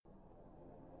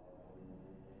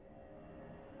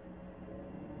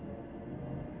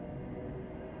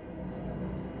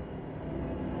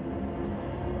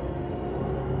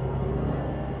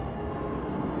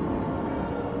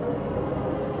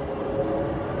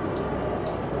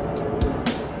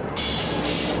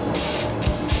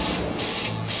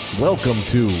Welcome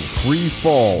to Free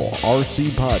Fall RC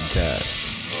Podcast.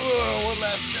 One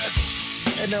last check.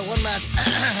 And then one last.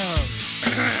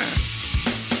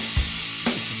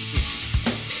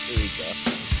 Here we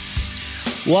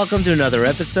go. Welcome to another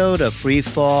episode of Free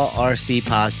Fall RC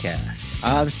Podcast.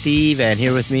 I'm Steve, and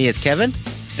here with me is Kevin.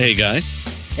 Hey, guys.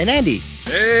 And Andy.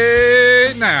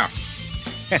 Hey, now.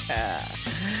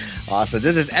 Awesome.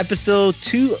 This is episode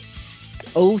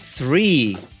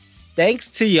 203. Thanks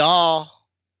to y'all.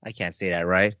 I can't say that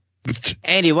right.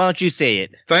 Andy, why don't you say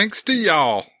it? Thanks to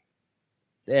y'all.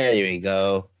 There you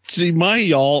go. See, my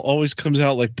y'all always comes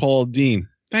out like Paul Dean.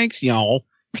 Thanks, y'all.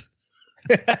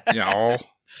 Y'all.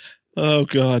 Oh,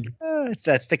 God. It's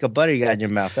that stick of butter you got in your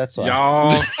mouth. That's why.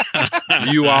 Y'all.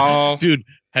 You all. Dude,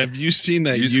 have you seen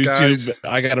that These YouTube? guys.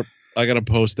 I gotta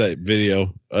post that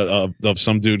video of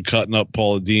some dude cutting up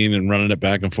Paula Dean and running it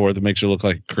back and forth. It makes her look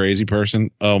like a crazy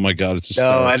person. Oh my God, it's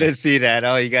No, I didn't see that.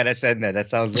 Oh, you gotta send that. That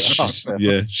sounds awesome.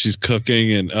 Yeah, she's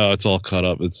cooking and it's all cut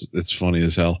up. It's funny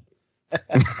as hell.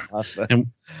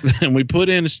 Awesome. And we put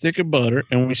in a stick of butter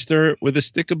and we stir it with a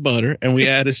stick of butter and we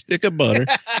add a stick of butter.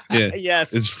 Yeah,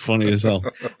 Yes. it's funny as hell.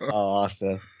 Oh,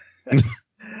 awesome.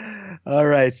 All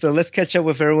right, so let's catch up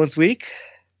with everyone's week.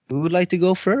 Who would like to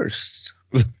go first?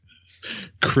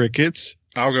 Crickets.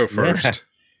 I'll go first.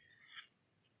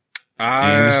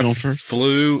 Andy's I going first?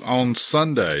 flew on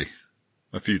Sunday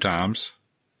a few times.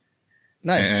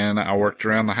 Nice. And I worked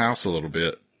around the house a little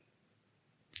bit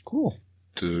Cool.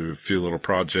 to a few little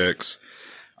projects.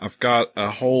 I've got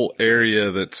a whole area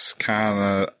that's kind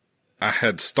of, I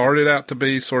had started out to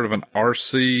be sort of an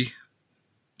RC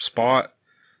spot.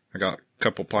 I got a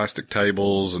couple plastic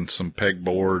tables and some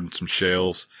pegboard and some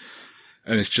shelves.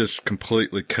 And it's just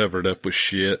completely covered up with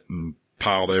shit and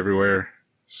piled everywhere.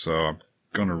 So I'm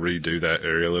going to redo that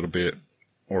area a little bit,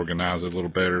 organize it a little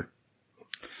better.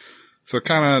 So I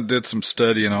kind of did some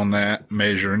studying on that,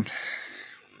 measuring.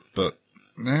 But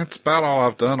that's about all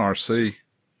I've done RC.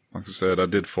 Like I said, I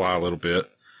did fly a little bit.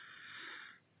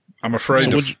 I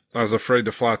was afraid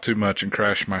to fly too much and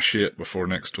crash my shit before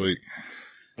next week.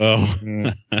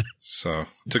 Oh, So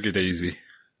took it easy.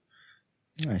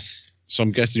 Nice. so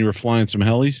I'm guessing you were flying some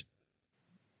helis?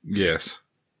 Yes.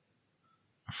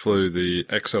 I flew the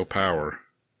Exo Power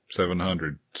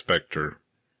 700 Spectre.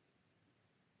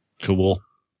 Cool.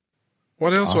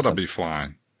 What else would I Awesome. be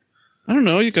flying? I don't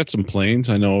know. You got some planes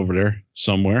I know over there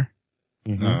somewhere.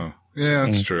 Mhm. Oh, yeah,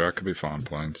 that's true. I could be flying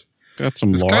planes. Got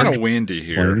some It's kind large of windy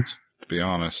here, planes. to be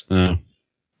honest. Oh.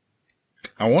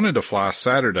 I wanted to fly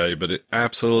Saturday, but it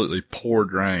absolutely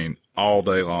poured rain all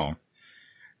day long.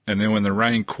 And then when the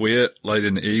rain quit late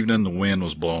in the evening, the wind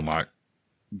was blowing like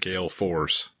gale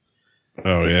force.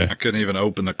 Oh, yeah. I couldn't even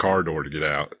open the car door to get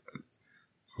out.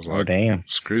 So I was Oh, like, damn.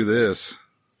 screw this.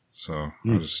 So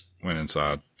I just went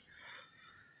inside.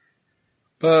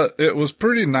 But it was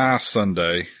pretty nice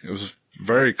Sunday. It was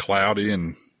very cloudy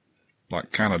and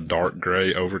like kind of dark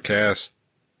gray overcast.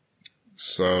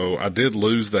 So I did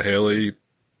lose the heli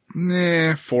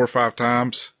 4 or 5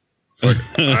 times. It's like,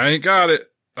 I ain't got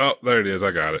it. Oh, there it is.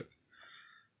 I got it.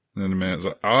 And then the man's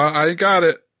like, oh, I ain't got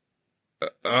it.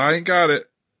 I ain't got it.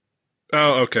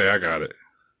 Oh, okay. I got it.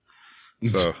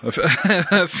 So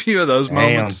a few of those Damn.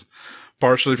 moments,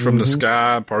 partially from the Mhm.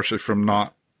 sky, partially from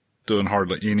not doing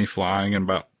hardly any flying in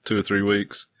about 2 or 3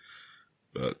 weeks.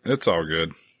 But it's all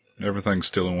good. Everything's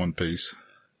still in one piece.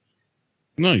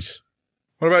 Nice.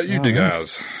 What about you All two right.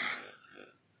 guys?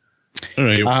 All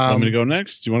right. You want me to Um, go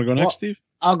next? Do you want to go next, well- Steve?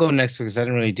 I'll go next because I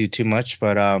didn't really do too much,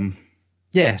 but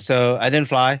yeah. So I didn't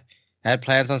fly. I had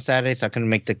plans on Saturday, so I couldn't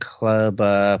make the club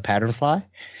pattern fly,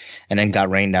 and then got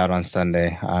rained out on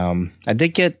Sunday. I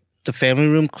did get the family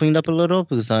room cleaned up a little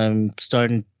because I'm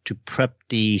starting to prep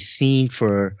the scene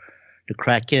for the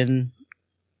Kraken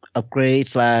upgrade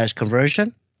 /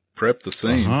 conversion. Prep the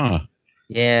scene. Uh-huh.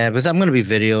 Yeah, because I'm gonna be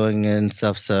videoing and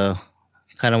stuff, so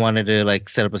kind of wanted to like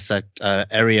set up a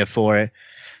area for it.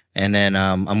 And then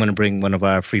I'm going to bring one of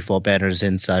our freefall banners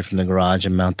inside from the garage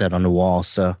and mount that on the wall.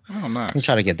 So Oh, nice. I'm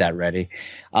trying to get that ready.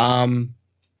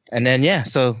 And then, yeah,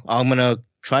 so I'm going to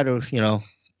try to,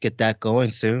 get that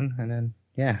going soon. And then,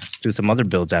 yeah, do some other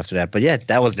builds after that. But yeah,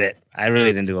 that was it. I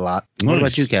really didn't do a lot. What about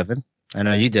Nice. you, Kevin? I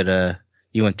know you did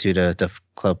you went to the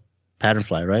club pattern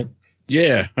fly, right?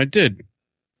 Yeah, I did.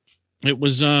 It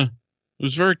was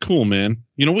very cool, man.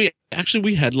 You know,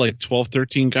 we had like 12,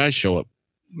 13 guys show up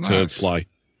to Nice. fly,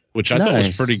 which I thought was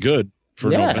Nice. pretty good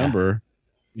for Yeah. November,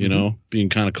 you know, being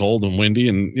kind of cold and windy.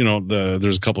 And,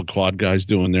 there's a couple of quad guys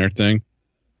doing their thing.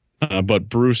 But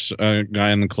Bruce, a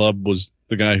guy in the club, was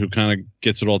the guy who kind of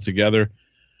gets it all together.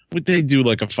 But they do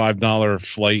like a $5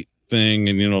 flight thing.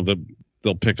 And,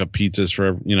 they'll pick up pizzas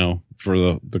for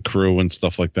the crew and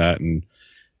stuff like that, and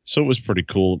so it was pretty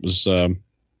cool.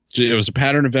 It was a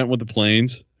pattern event with the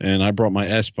planes, and I brought my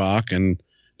S-Bach, and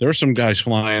there were some guys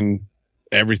flying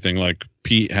everything. Like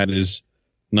Pete had his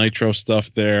nitro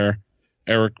stuff there.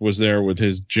 Eric was there with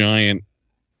his giant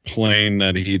plane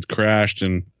that he'd crashed,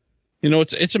 and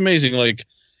it's amazing. Like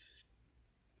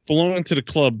belonging to the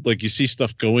club, like you see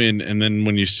stuff go in, and then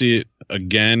when you see it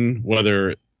again,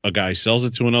 whether a guy sells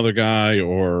it to another guy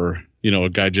or a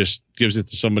guy just gives it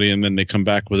to somebody and then they come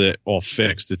back with it all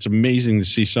fixed. It's amazing to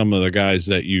see some of the guys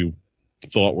that you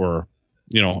thought were,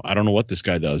 I don't know what this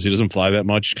guy does. He doesn't fly that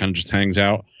much, kind of just hangs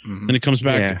out, and he comes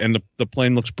back and the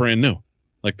plane looks brand new.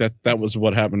 Like that was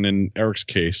what happened in Eric's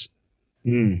case.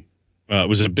 It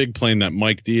was a big plane that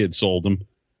Mike D had sold him.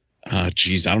 I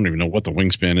don't even know what the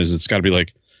wingspan is. It's got to be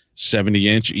like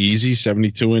 70-inch easy,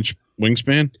 72-inch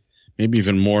wingspan, maybe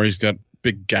even more. He's got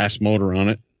big gas motor on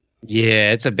it.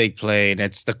 Yeah, it's a big plane.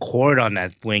 It's the cord on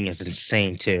that wing is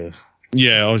insane too.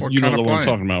 Yeah, you know the one I'm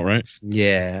talking about, right?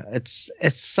 Yeah, it's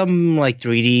some like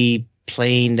 3D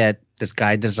plane that this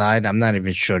guy designed. I'm not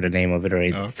even sure the name of it or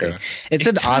anything. Okay. It's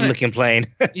an odd looking plane.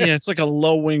 Yeah, it's like a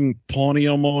low wing Pawnee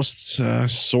almost,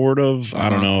 sort of. I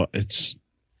don't know. It's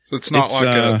not like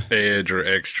a Edge or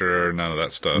Extra or none of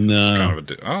that stuff. No.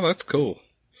 It's kind of that's cool.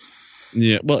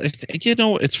 Yeah, well,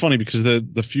 it's funny because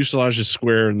the fuselage is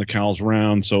square and the cowl's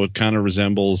round, so it kind of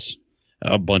resembles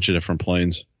a bunch of different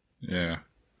planes. Yeah.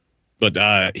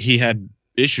 But he had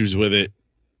issues with it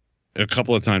a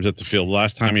couple of times at the field.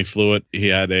 Last time he flew it, he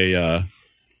had a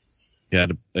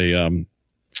dead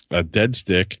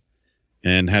stick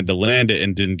and had to land it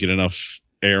and didn't get enough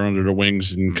air under the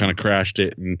wings and kind of crashed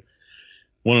it. And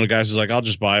one of the guys was like, I'll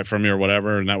just buy it from you or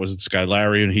whatever. And that was this guy,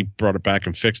 Larry, and he brought it back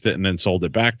and fixed it and then sold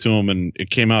it back to him. And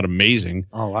it came out amazing.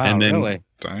 Oh, wow. And then, really?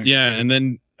 Yeah. And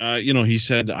then, he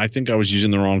said, I think I was using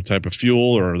the wrong type of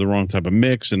fuel or the wrong type of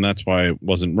mix. And that's why it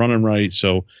wasn't running right.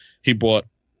 So he bought,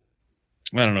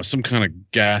 I don't know, some kind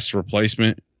of gas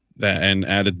replacement and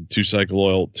added the 2-cycle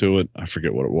oil to it. I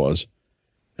forget what it was.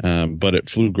 But it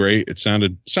flew great. It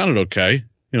sounded okay.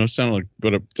 It sounded like,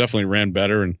 but it definitely ran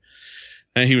better. And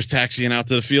he was taxiing out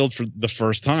to the field for the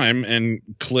first time and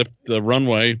clipped the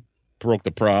runway, broke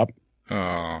the prop.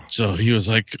 Oh. So he was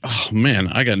like, oh, man,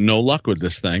 I got no luck with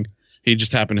this thing. He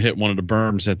just happened to hit one of the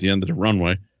berms at the end of the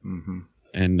runway. Mm-hmm.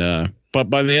 And but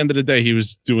by the end of the day, he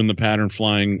was doing the pattern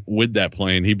flying with that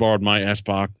plane. He borrowed my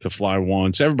S-Bach to fly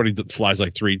once. Everybody flies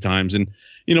like 3 times. And,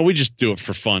 we just do it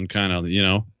for fun, kind of,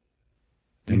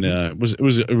 And it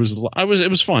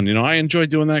was fun. I enjoy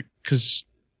doing that because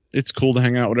it's cool to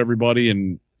hang out with everybody,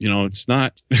 and it's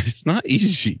not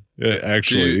easy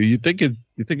actually. You think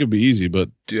it'd be easy, but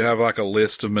do you have like a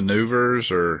list of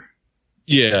maneuvers or?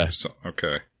 Yeah.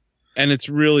 Okay. And it's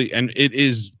really, and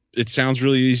it sounds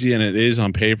really easy, and it is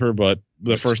on paper, but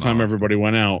the first time everybody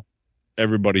went out,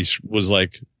 everybody was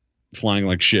like flying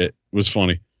like shit. It was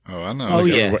funny. Oh, I know. Oh,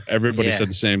 yeah. Everybody said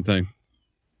the same thing.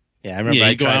 Yeah, I remember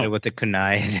I tried it with the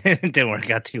kunai and it didn't work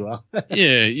out too well.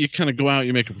 Yeah, you kind of go out,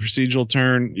 you make a procedural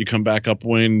turn, you come back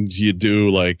upwind, you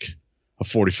do like a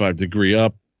 45-degree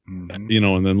up, and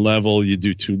then level, you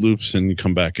do 2 loops and you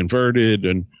come back inverted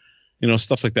and,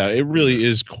 stuff like that. It really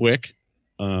is quick,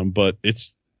 but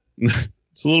it's a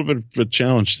little bit of a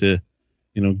challenge to,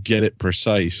 get it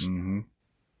precise and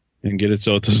get it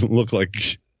so it doesn't look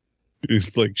like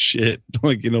it's like shit,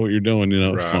 like you know what you're doing,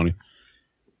 It's funny.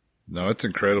 No, it's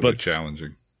incredibly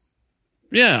challenging.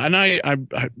 Yeah, and I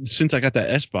since I got that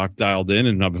S-Bach dialed in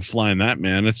and I've been flying that,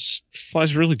 man, it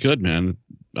flies really good, man.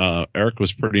 Eric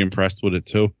was pretty impressed with it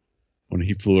too when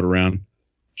he flew it around,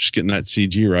 just getting that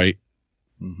CG right.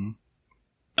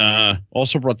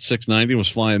 Also brought the 690, was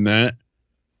flying that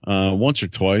once or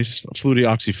twice. I flew the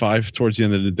Oxy 5 towards the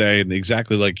end of the day, and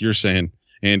exactly like you're saying,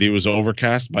 Andy, it was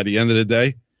overcast by the end of the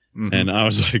day, and I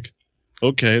was like,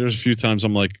 okay, there's a few times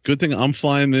I'm like, good thing I'm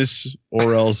flying this,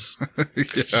 or else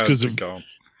because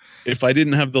if I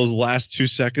didn't have those last 2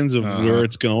 seconds of where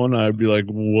it's going, I'd be like,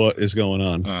 what is going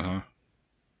on?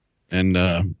 And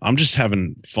I'm just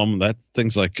having fun with that.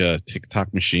 Thing's like a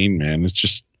TikTok machine, man. It's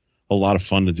just a lot of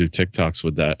fun to do TikToks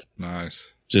with that. Nice.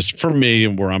 Just for me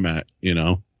and where I'm at,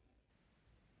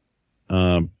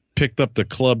 Picked up the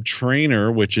Club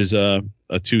Trainer, which is a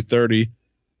 230.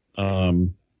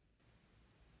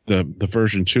 The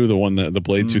version 2, the one that the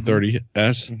Blade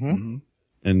 230S,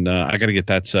 and I got to get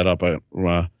that set up.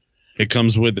 It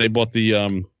comes with, they bought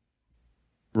the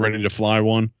ready to fly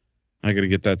one. I got to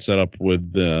get that set up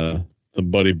with the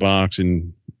buddy box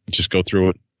and just go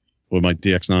through it with my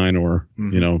DX9 or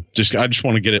I just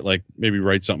want to get it, like maybe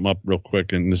write something up real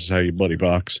quick, and this is how you buddy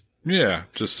box. Yeah,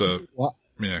 just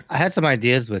Yeah. I had some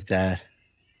ideas with that.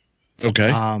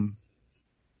 Okay.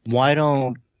 Why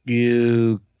don't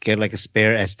you get like a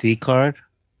spare SD card,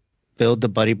 build the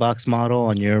Buddy Box model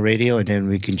on your radio, and then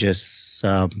we can just,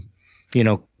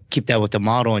 keep that with the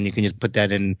model, and you can just put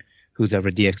that in who's ever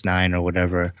DX9 or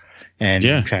whatever,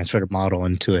 and transfer the model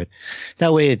into it.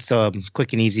 That way, it's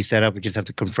quick and easy setup. We just have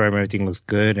to confirm everything looks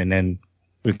good, and then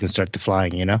we can start the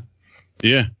flying.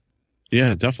 Yeah,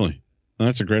 definitely.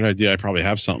 That's a great idea. I probably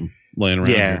have something laying around.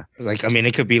 Yeah, here.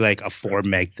 It could be like a 4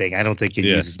 meg thing. I don't think it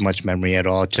uses much memory at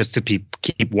all, just to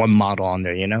keep one model on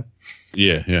there.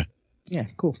 Yeah. Yeah,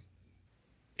 cool.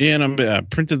 Yeah, and I'm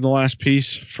printed the last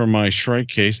piece for my Shrike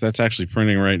case. That's actually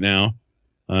printing right now.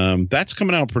 That's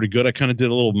coming out pretty good. I kind of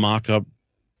did a little mock-up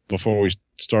before we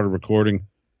started recording,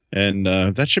 and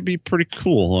that should be pretty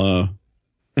cool.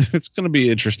 It's going to be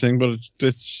interesting, but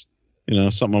it's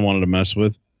something I wanted to mess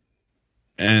with.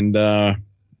 And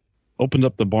opened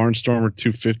up the Barnstormer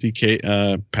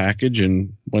 250K package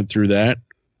and went through that.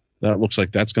 That looks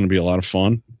like that's going to be a lot of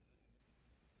fun.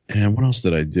 And what else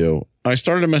did I do? I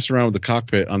started to mess around with the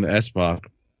cockpit on the SBOC.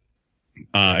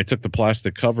 I took the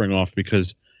plastic covering off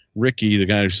because Ricky, the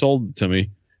guy who sold it to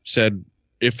me, said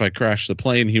if I crash the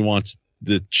plane, he wants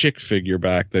the chick figure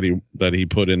back that he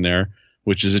put in there,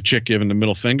 which is a chick giving the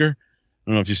middle finger. I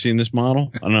don't know if you've seen this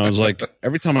model. And I was like,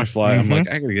 every time I fly, I'm like,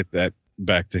 I got to get that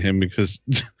back to him because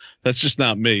that's just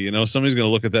not me. Somebody's going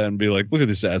to look at that and be like, look at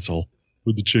this asshole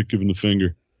with the chick giving the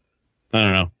finger. I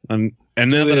don't know.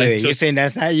 And then you're saying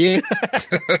that's not you?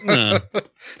 No. I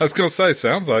was going to say,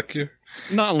 sounds like you.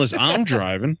 Not unless I'm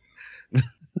driving.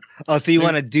 Oh, so you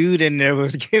want a dude in there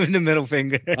with giving the middle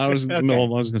finger? I was going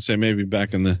to say maybe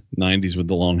back in the 90s with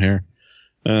the long hair.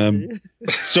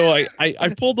 So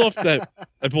I pulled off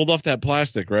that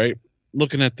plastic, right?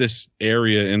 Looking at this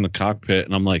area in the cockpit,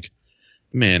 and I'm like,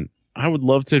 man, I would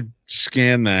love to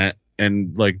scan that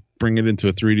and like bring it into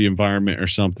a 3D environment or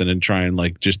something and try and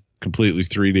like just completely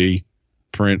 3D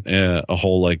print a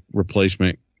whole like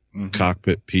replacement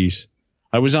cockpit piece.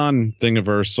 I was on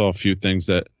Thingiverse, saw a few things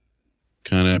that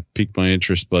kind of piqued my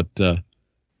interest, but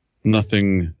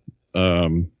nothing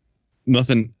in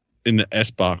the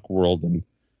SBOC world. And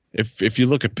if you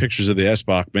look at pictures of the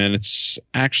SBOC, man, it's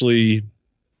actually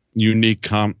unique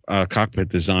cockpit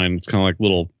design. It's kind of like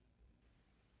little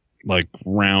like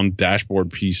round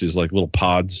dashboard pieces, like little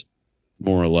pods,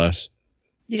 more or less.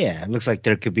 Yeah, it looks like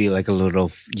there could be like a little,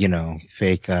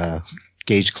 fake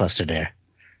gauge cluster there.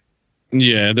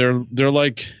 Yeah, they're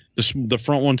like the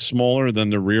front one's smaller than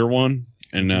the rear one,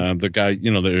 and the guy,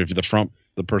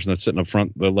 the person that's sitting up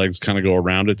front, the legs kind of go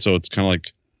around it, so it's kind of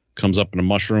like comes up in a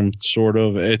mushroom, sort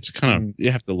of. It's kind of you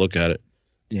have to look at it.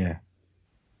 Yeah.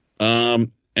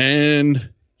 And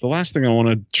the last thing I want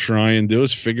to try and do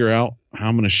is figure out how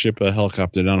I'm going to ship a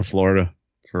helicopter down to Florida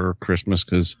for Christmas,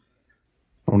 because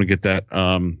I want to get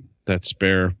that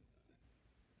spare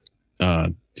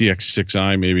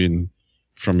DX6i maybe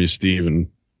from you, Steve, and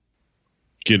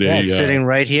get it's sitting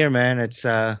right here, man. It's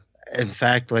in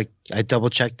fact, like I double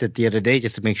checked it the other day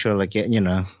just to make sure, like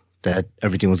that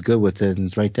everything was good with it, and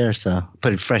it's right there. So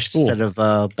put a fresh set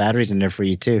of batteries in there for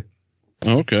you too.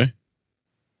 Okay.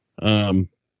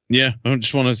 Yeah, I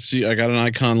just want to see. I got an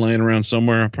Icon laying around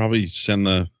somewhere. I'll probably send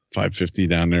the 550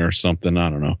 down there or something. I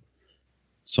don't know.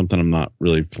 Something I'm not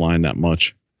really flying that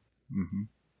much. Mm-hmm.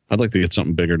 I'd like to get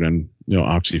something bigger than,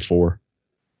 Oxy 4.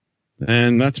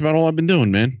 And that's about all I've been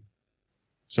doing, man.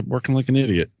 Except working like an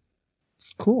idiot.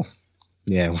 Cool.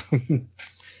 Yeah.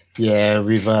 Yeah,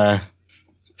 we've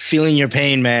feeling your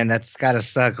pain, man. That's gotta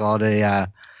suck, all the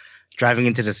driving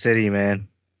into the city, man.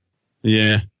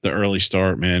 Yeah, the early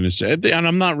start, man. And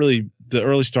I'm not really, the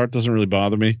early start doesn't really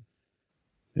bother me.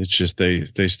 It's just they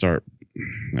start,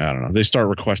 I don't know, they start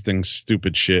requesting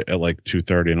stupid shit at like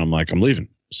 2:30, and I'm like, I'm leaving.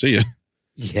 See ya.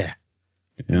 Yeah.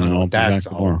 I'll be that's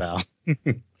back all tomorrow. about.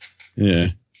 Yeah.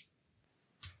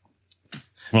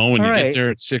 Well, when all you right. get there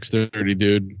at 6:30,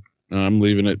 dude, I'm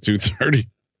leaving at 2:30.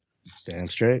 Damn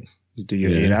straight. You do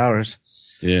your 8 Yeah. hours.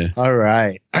 Yeah. All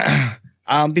right.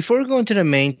 Before we go into the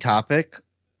main topic,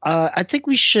 I think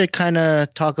we should kind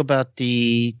of talk about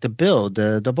the build,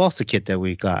 the balsa kit that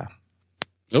we got.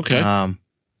 Okay.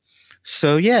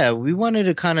 So yeah, we wanted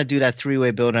to kind of do that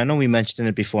 3-way build. I know we mentioned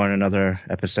it before in another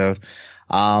episode.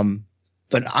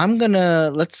 But I'm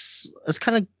gonna let's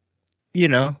kind of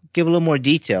give a little more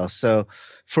detail. So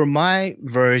for my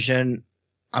version,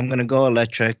 I'm gonna go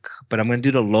electric, but I'm gonna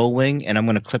do the low wing, and I'm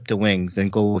gonna clip the wings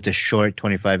and go with the short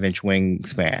 25-inch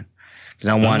wingspan, because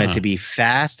I want it to be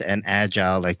fast and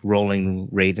agile, like rolling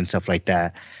rate and stuff like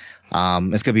that.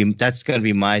 That's gonna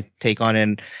be my take on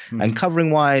it. And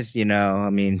covering wise, I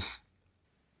mean,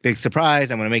 big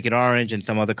surprise. I'm going to make it orange and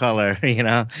some other color,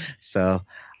 So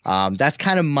that's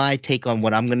kind of my take on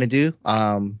what I'm going to do.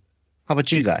 How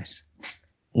about you guys?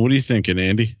 What are you thinking,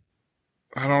 Andy?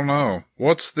 I don't know.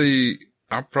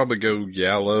 I'll probably go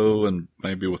yellow and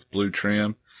maybe with blue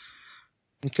trim.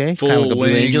 Okay. Full kind of like a Blue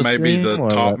wing, Angels maybe theme, the or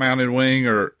top what? mounted wing,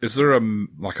 or is there a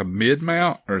mid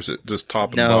mount, or is it just top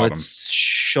and No, bottom? it's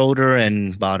shoulder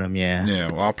and bottom, yeah. Yeah,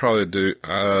 well, I'll probably do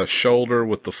shoulder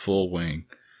with the full wing.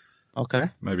 Okay.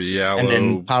 Maybe yellow. And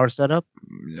then power setup?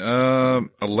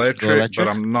 Electric, but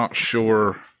I'm not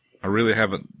sure. I really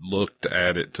haven't looked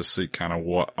at it to see kind of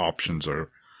what options are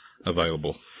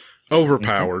available.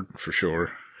 Overpowered for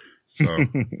sure. So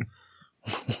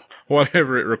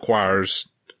whatever it requires,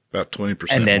 about 20%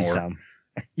 And then more. some.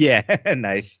 Yeah,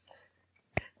 nice.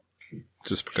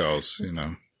 Just because,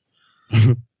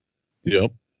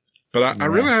 Yep. But I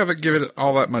really haven't given it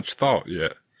all that much thought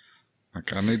yet.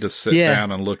 Like, I need to sit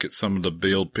down and look at some of the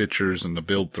build pictures and the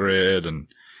build thread and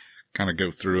kind of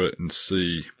go through it and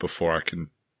see before I can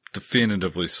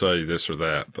definitively say this or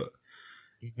that. But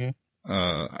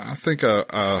I think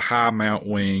a high mount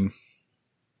wing.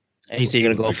 And you say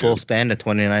you're going to go full span to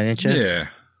 29 inches? Yeah.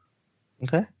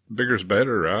 Okay. Bigger's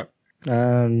better, right?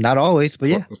 Not always, but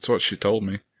yeah. That's what she told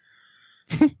me.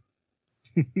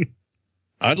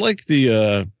 I'd like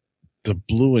the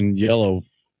blue and yellow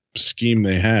scheme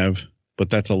they have, but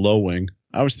that's a low wing.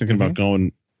 I was thinking about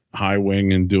going high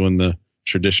wing and doing the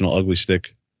traditional ugly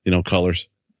stick, colors.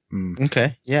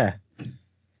 Okay, yeah. And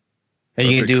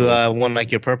That'd you can be do cool. one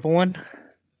like your purple one?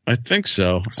 I think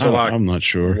so. So, like, I'm not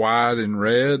sure. White and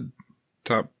red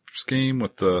type scheme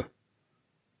with the.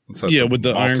 what's that, Yeah, with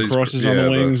the iron Maltese crosses on the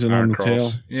wings and iron on the cross.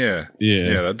 tail. Yeah. Yeah.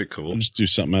 Yeah, that'd be cool. I'll just do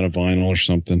something out of vinyl or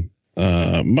something.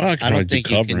 I could I probably don't do think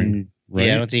you covering. can. right?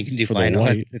 Yeah, I don't think you can do For the vinyl.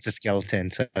 white. It's a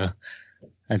skeleton, so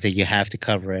I think you have to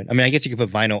cover it. I mean, I guess you could put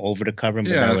vinyl over the covering,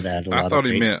 but that would add a lot I thought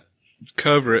of he weight. meant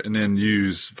cover it and then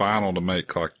use vinyl to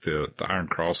make like the iron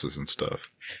crosses and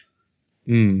stuff.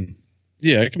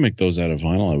 Yeah, I can make those out of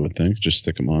vinyl, I would think. Just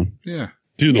stick them on. Yeah.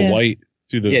 Do the Yeah. white.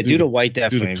 Do the white do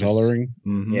definitely. the coloring,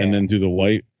 Mm-hmm. Yeah. and then do the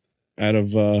white out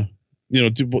of, do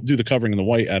the covering and the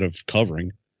white out of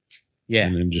covering. Yeah.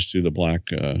 And then just do the black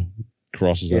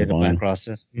crosses out Yeah, of the black vinyl.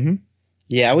 crosses.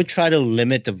 Yeah, I would try to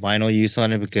limit the vinyl use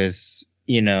on it because,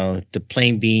 the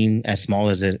plane being as small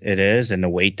as it is and the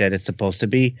weight that it's supposed to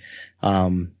be,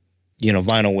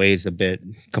 vinyl weighs a bit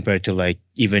compared to like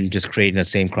even just creating the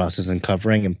same crosses and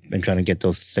covering and trying to get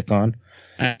those stick on.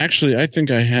 Actually, I think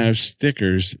I have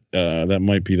stickers that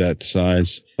might be that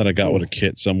size that I got with a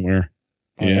kit somewhere.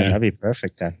 Oh, Yeah. that'd be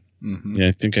perfect then. Mm-hmm. Yeah,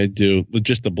 I think I do.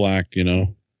 Just the black,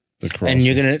 the crosses. And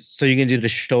you're gonna do the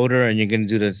shoulder and you're gonna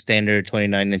do the standard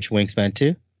 29-inch wingspan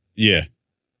too. Yeah.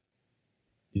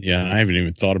 Yeah, I haven't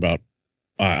even thought about.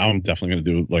 I'm definitely going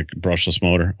to do like brushless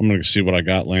motor. I'm going to see what I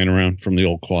got laying around from the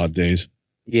old quad days.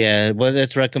 Yeah, what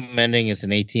it's recommending is an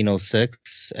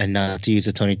 1806 and not to use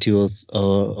a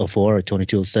 2204 or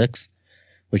 2206,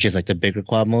 which is like the bigger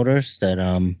quad motors that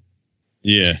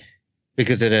Yeah.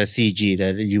 because of the CG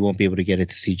that you won't be able to get it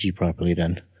to CG properly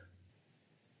then.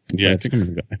 Yeah, I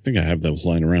think I have those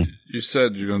lying around. You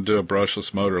said you're going to do a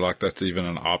brushless motor, like that's even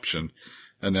an option.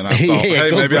 And then I thought, Yeah, hey,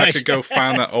 go maybe I brush. could go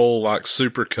find that old like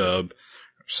Super Cub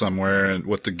somewhere and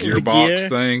with the gearbox gear?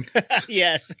 thing.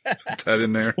 Yes. Put that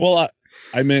in there. Well,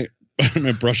 I meant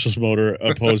brushless motor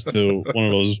opposed to one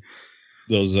of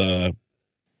those An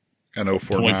 049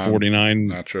 .49.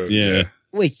 Nitro. Yeah.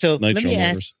 Wait, so Nitro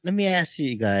motors. let me ask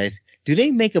you guys, do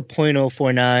they make a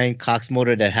 .049 Cox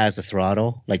motor that has a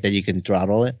throttle, like that you can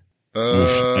throttle it?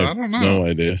 I don't know. No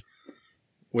idea.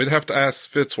 We'd have to ask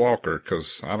Fitz Walker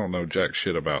because I don't know jack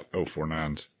shit about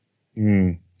 049s.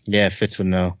 Yeah, Fitz would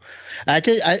know. I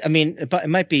mean, it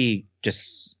might be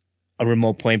just a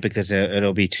remote point because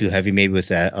it'll be too heavy, maybe with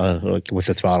that, like with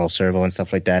the throttle servo and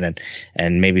stuff like that,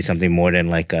 and maybe something more than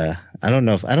like I don't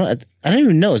know. I don't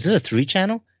even know. Is this a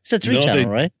 3-channel? It's a 3-channel,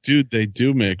 right? Dude, they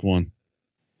do make one.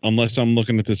 Unless I'm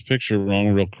looking at this picture wrong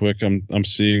real quick, I'm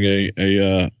seeing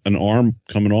an arm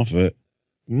coming off of it.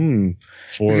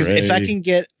 Because if I can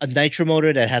get a nitro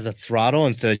motor that has a throttle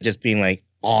instead of just being like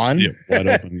on, wide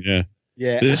open, yeah.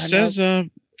 yeah. This says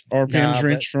RPMs Nah,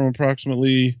 range from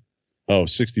approximately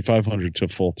 6,500 to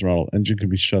full throttle. Engine can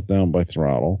be shut down by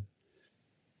throttle.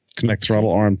 Connect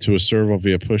throttle arm to a servo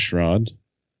via push rod.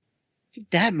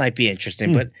 that might be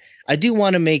interesting, but I do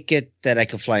want to make it that I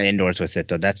can fly indoors with it,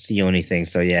 though. That's the only thing.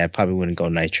 So yeah, I probably wouldn't go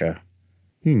nitro.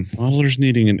 Modelers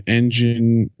needing an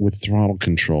engine with throttle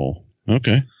control.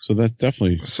 Okay, so that's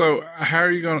definitely. So where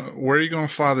are you going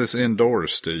to fly this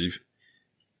indoors, Steve?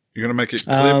 You're going to make it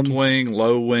clipped wing,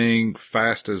 low wing,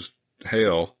 fast as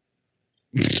hell.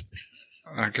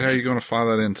 Like, how are you going to fly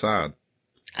that inside?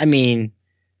 I mean,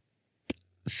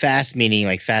 fast meaning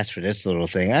like fast for this little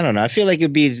thing. I don't know. I feel like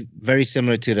it'd be very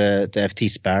similar to the FT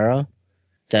Sparrow.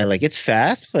 That like it's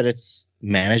fast, but it's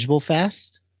manageable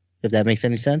fast. If that makes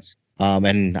any sense.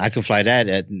 And I can fly that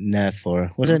at NEF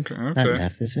or was it not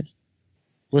NEF? Is it?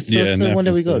 What's the one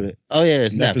that we go to? Oh yeah,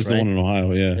 it's NEF. Is the one in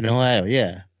Ohio. Yeah, in Ohio.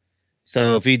 Yeah.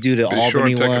 So if you do the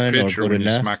Albany one or go to when you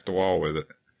NEF, smack the wall with it.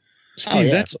 Steve,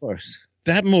 that's of course.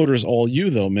 That motor is all you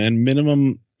though, man.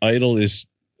 Minimum idle is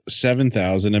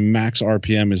 7,000 and max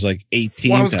RPM is like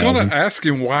 18,000. Well, I was going to ask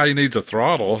him why he needs a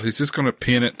throttle. He's just going to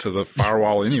pin it to the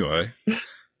firewall anyway.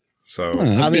 So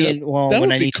I mean,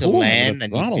 when I need to land, I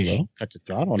need to cut the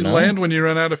throttle. You land when you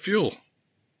run out of fuel.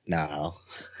 No.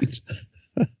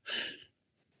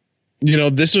 You know,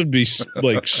 this would be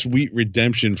like sweet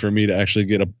redemption for me to actually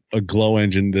get a glow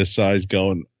engine this size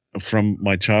going from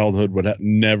my childhood without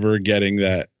never getting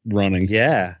that running.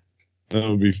 Yeah. That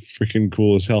would be freaking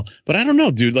cool as hell. But I don't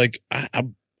know, dude. Like,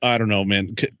 I don't know,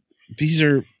 man. These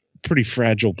are pretty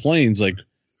fragile planes. Like,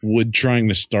 would trying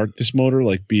to start this motor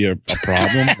like be a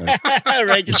problem? Like,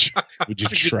 right? Would you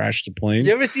trash the plane?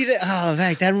 You ever see that? Oh,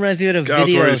 man, that reminds me of a Guys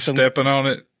video. Where he's stepping on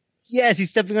it. Yes, he's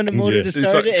stepping on the motor to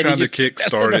start it. He's trying to kick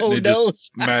start it, and he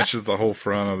just mashes the whole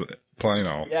front of the plane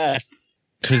off. Yes.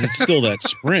 Because it's still that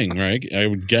spring, right? I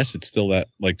would guess it's still that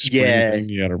like spring thing.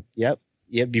 You gotta. Yep.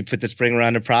 You put the spring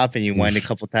around the prop and you wind a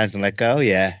couple times and let go.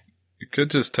 Yeah. You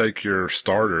could just take your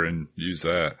starter and use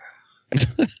that.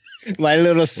 My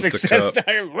little success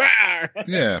starter.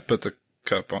 Yeah, put the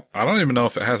cup on. I don't even know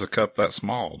if it has a cup that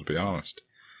small, to be honest.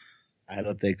 I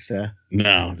don't think so.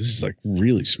 No, this is like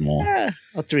really small.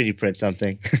 I'll 3D print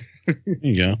something. There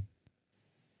you go.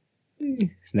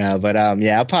 No, but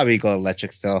I'll probably go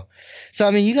electric still. So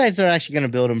I mean, you guys are actually going to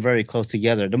build them very close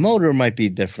together. The motor might be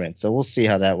different, so we'll see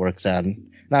how that works out.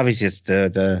 And obviously, it's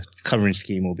the covering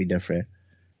scheme will be different.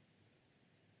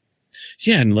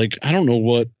 Yeah, and like I don't know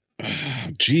what.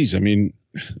 Geez, I mean,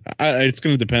 it's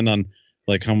going to depend on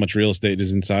like how much real estate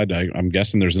is inside. I'm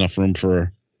guessing there's enough room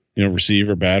for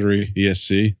receiver, battery,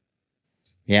 ESC.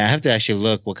 Yeah, I have to actually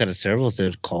look what kind of servos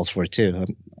it calls for too.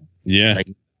 Yeah, like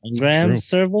 1 gram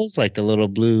servos, like the little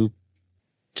blue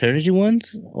Turnigy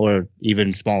ones, or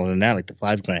even smaller than that, like the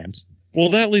 5 grams. Well,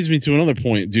 that leads me to another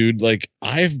point, dude. Like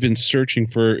I've been searching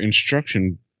for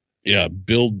instruction. Yeah,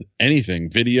 build anything,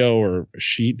 video or a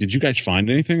sheet. Did you guys find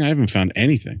anything? I haven't found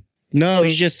anything. No,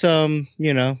 you just I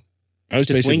was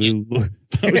basically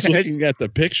looking at the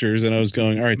pictures and I was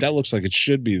going, all right, that looks like it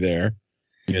should be there,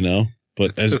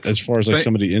 But as far as like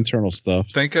some of the internal stuff,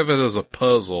 think of it as a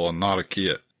puzzle and not a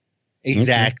kit.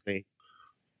 Exactly.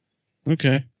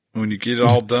 Okay. When you get it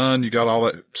all done, you got all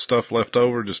that stuff left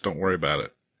over. Just don't worry about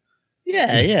it.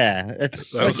 Yeah.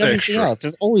 It's like everything else.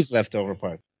 There's always leftover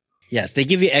parts. Yes, they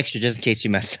give you extra just in case you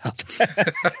mess up,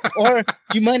 or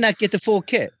you might not get the full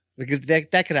kit because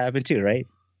that could happen too, right?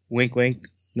 Wink, wink,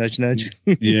 nudge, nudge.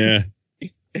 Yeah.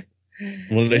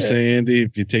 What did they say, Andy?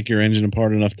 If you take your engine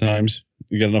apart enough times,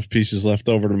 you got enough pieces left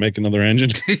over to make another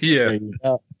engine. Yeah.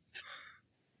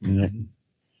 Yeah.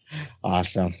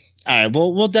 Awesome. All right.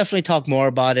 Well, we'll definitely talk more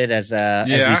about it as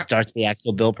we start the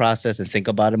actual build process and think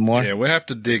about it more. Yeah, we have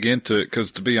to dig into it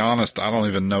because, to be honest, I don't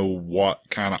even know what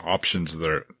kind of options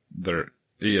there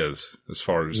is as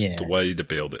far as the way to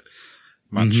build it.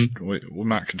 We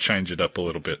might could change it up a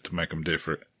little bit to make them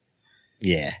different.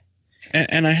 Yeah.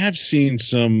 And I have seen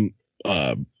some,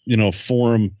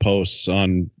 forum posts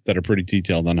that are pretty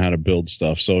detailed on how to build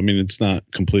stuff. So, I mean, it's not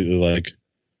completely like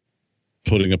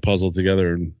putting a puzzle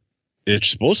together. And it's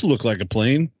supposed to look like a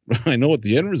plane. I know what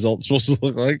the end result's supposed to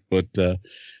look like, but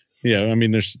I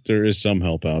mean, there is some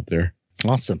help out there.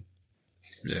 Awesome.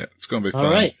 Yeah, it's going to be fun.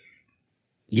 All right.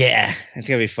 Yeah, it's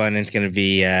going to be fun. It's going to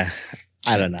be, I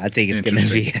don't know. I think it's going to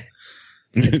be,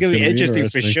 it's going to be interesting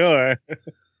for sure.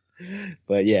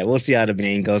 But yeah, we'll see how the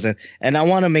main goes. And I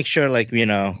want to make sure, like,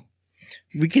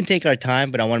 we can take our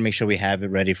time, but I want to make sure we have it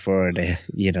ready for the,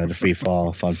 the free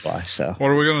fall fun fly. So what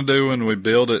are we going to do when we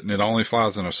build it and it only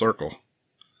flies in a circle?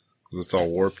 Because it's all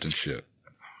warped and shit.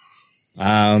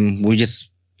 We just,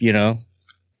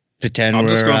 pretend I'm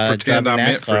just going to pretend I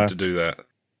meant for NASCAR. it to do that.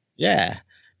 Yeah.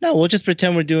 No, we'll just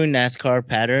pretend we're doing NASCAR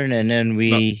pattern, and then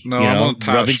we, I'm going to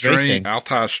tie a string. I'll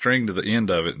tie a string to the end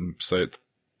of it and say it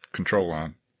control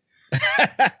line.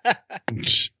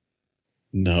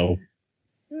 No.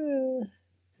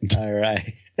 All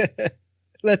right.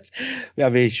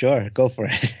 Sure. Go for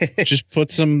it. Just put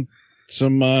some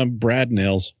brad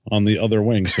nails on the other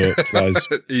wing so it flies,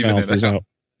 balances out.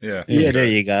 Yeah. Yeah, there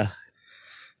you go.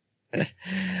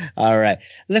 All right.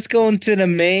 Let's go into the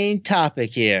main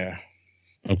topic here.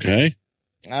 Okay.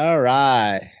 All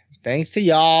right. Thanks to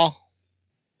y'all.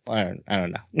 I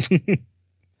don't know.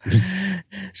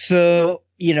 So,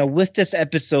 with this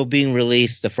episode being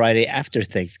released the Friday after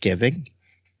Thanksgiving,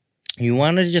 you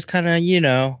wanted to just kind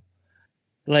of,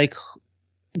 like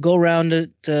go around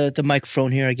the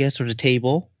microphone here, I guess, or the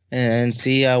table and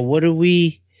see what do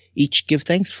we each give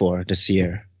thanks for this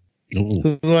year. Ooh.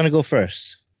 Who want to go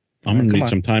first? I'm going to Come need on.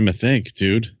 some time to think,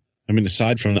 dude. I mean,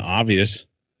 aside from the obvious,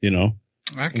 I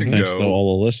can thanks to go.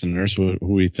 all the listeners who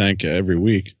we thank every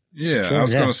week. Yeah, Sure, I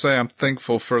was yeah. going to say I'm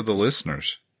thankful for the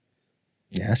listeners.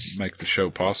 Yes. Make the show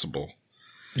possible.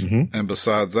 Mm-hmm. And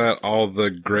besides that, all the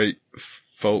great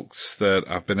folks that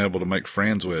I've been able to make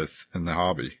friends with in the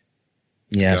hobby.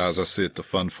 Yes. Guys I see at the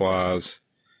Fun Flies,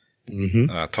 Mm-hmm.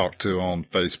 I talk to on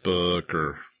Facebook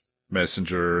or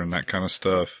Messenger and that kind of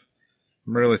stuff.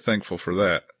 I'm really thankful for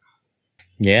that.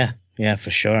 Yeah. Yeah,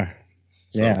 for sure.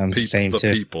 So Yeah, I'm the same the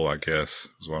too. people, I guess,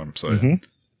 is what I'm saying. Mm-hmm.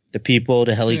 The people,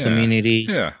 the heli Yeah. community,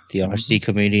 Yeah. the RC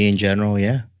community in general.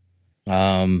 Yeah.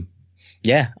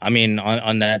 Yeah. I mean,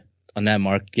 on that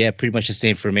mark, yeah, pretty much the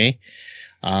same for me.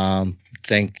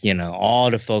 Thank, all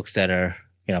the folks that are,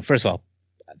 first of all,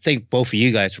 I thank both of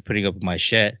you guys for putting up with my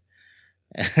shit.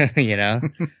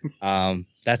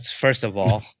 That's first of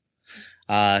all.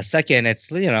 Second,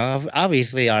 it's,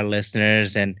 obviously our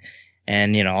listeners and,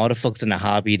 all the folks in the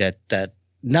hobby that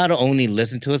not only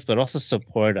listen to us, but also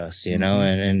support us, and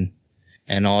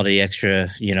all the extra,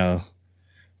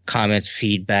 comments,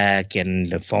 feedback,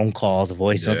 and the phone calls, the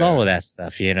voicemails, Yeah. all of that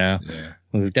stuff, Yeah.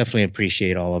 we definitely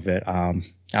appreciate all of it.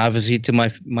 Obviously to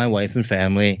my wife and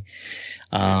family,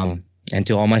 and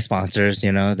to all my sponsors,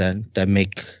 that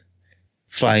make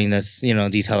flying this,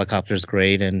 these helicopters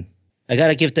great. And I got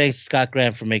to give thanks to Scott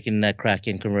Graham for making that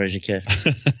Kraken conversion kit.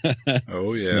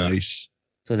 Oh, yeah. Nice.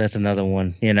 So that's another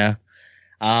one,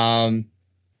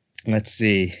 let's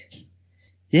see.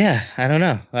 Yeah, I don't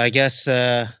know. I guess,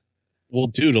 Well,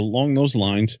 dude, along those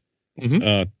lines,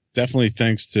 mhm. definitely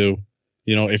thanks to,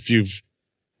 if you've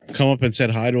come up and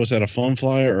said hi to us at a Fun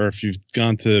Fly, or if you've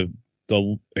gone to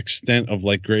the extent of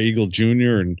like Gray Eagle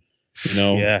Jr. and,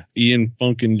 Yeah. Ian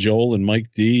Funk and Joel and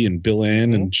Mike D and Bill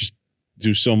Ann Mhm. and just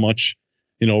do so much,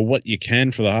 what you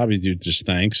can for the hobby, dude. Just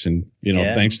thanks. And,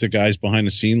 Yeah. thanks to guys behind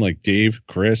the scene like Dave,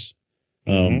 Chris,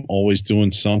 Mhm. always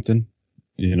doing something,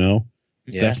 Yeah.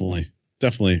 Definitely.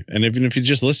 And even if you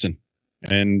just listen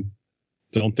and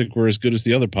don't think we're as good as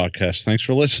the other podcasts, thanks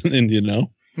for listening,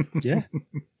 Yeah.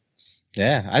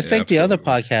 Yeah. I think the other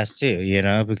podcasts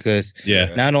too, because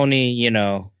Yeah. not only,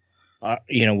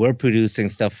 we're producing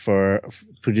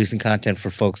producing content for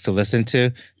folks to listen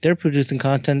to, they're producing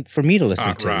content for me to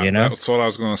listen to, Right. That's what I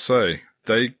was going to say.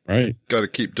 They Right. got to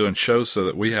keep doing shows so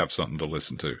that we have something to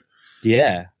listen to.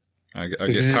 Yeah. I Because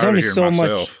get there's tired of only hearing so much-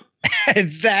 myself.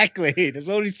 Exactly. There's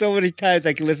only so many times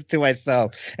I can listen to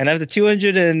myself. And after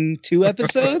 202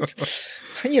 episodes,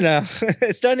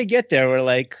 it's starting to get there. We're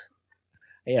like,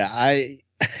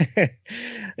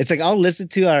 it's like I'll listen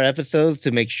to our episodes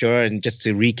to make sure and just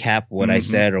to recap what I Mhm.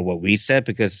 said or what we said,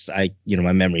 because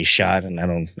my memory's shot and I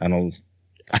don't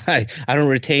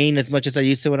retain as much as I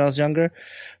used to when I was younger.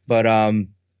 But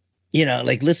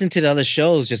like listening to the other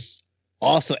shows just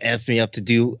also amps me up to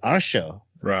do our show.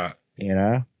 Right.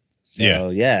 So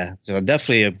yeah. So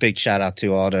definitely a big shout out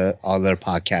to all their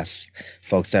podcast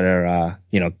folks that are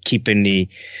keeping the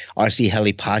RC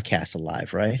Heli podcast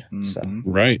alive, right? So Mhm.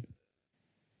 Right.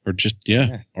 Or just,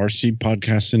 Yeah. RC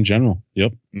podcasts in general.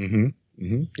 Yep.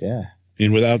 yeah.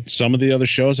 And without some of the other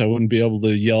shows, I wouldn't be able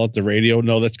to yell at the radio.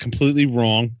 No, that's completely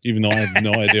wrong, even though I have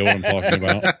no idea what I'm talking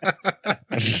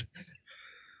about.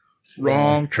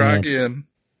 Wrong. Try Yeah. again.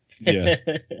 Yeah.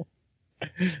 Yep.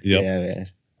 Yeah, man.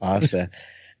 Awesome.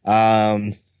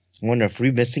 I wonder if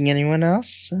we're missing anyone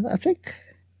else. I think.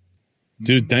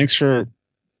 Dude, thanks for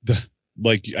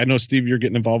I know, Steve, you're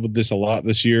getting involved with this a lot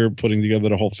this year, putting together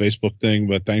the whole Facebook thing,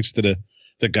 but thanks to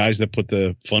the guys that put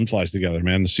the Fun Flies together,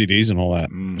 man, the CDs and all that.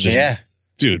 Mhm. Just- Yeah.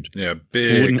 Dude, Yeah.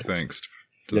 Big Wouldn't- thanks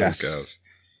to Yes. those guys.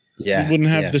 Yeah. we wouldn't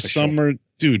have yeah, the for sure. summer,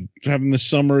 dude, having the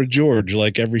summer of George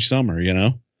like every summer,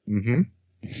 Mm-hmm.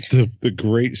 It's the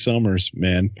great summers,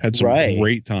 man. Had some Right.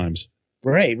 great times.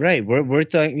 Right. We're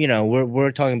talking,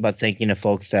 we're talking about thanking the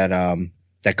folks that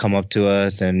that come up to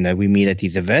us and that we meet at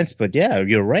these events. But yeah,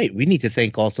 you're right. We need to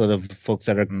thank also the folks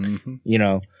that are,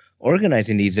 Mhm.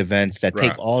 organizing these events that Right.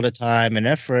 take all the time and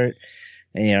effort,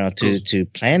 to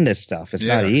plan this stuff. It's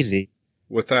not Yeah. easy.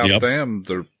 Without Yep. them,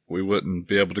 we wouldn't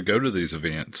be able to go to these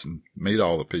events and meet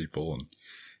all the people and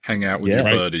hang out with Yeah. your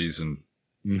Right. buddies and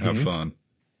have Mhm. fun.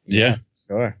 Yeah.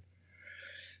 Sure.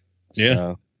 Yeah.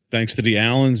 So, thanks to the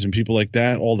Allens and people like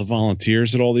that, all the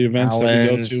volunteers at all the events that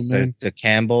we go to, man. The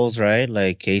Campbells, right?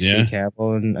 Like Casey Yeah.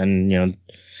 Campbell and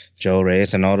Joe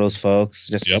Reyes and all those folks.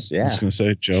 Just Yep. I yeah, was gonna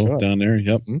say Joe Sure. down there.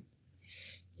 Yep.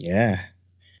 yeah.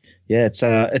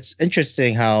 It's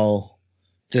interesting how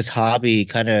this hobby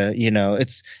kind of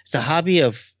it's a hobby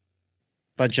of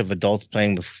bunch of adults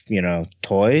playing with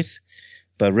toys,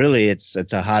 but really it's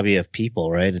a hobby of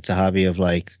people, right? It's a hobby of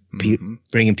like Mhm.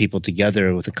 bringing people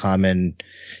together with a common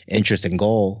interest and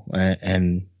goal,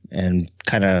 and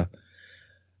kind of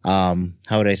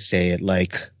how would I say it,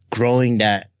 like growing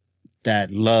that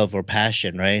love or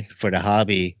passion, right, for the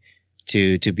hobby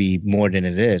to be more than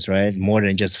it is, right? More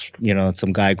than just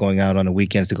some guy going out on the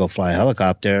weekends to go fly a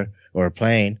helicopter or a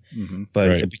plane, Mhm. but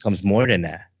Right. it becomes more than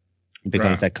that. It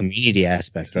becomes Right. that community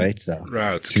aspect, right? So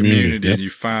Right. It's a Community, community, yep. and you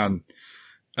find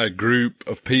a group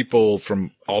of people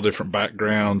from all different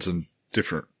backgrounds and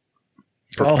different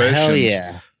oh professions. hell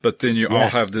yeah, But then you all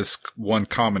Yes. have this one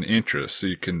common interest, so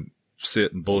you can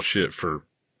sit and bullshit for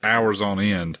hours on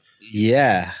end.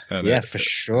 yeah, And yeah, for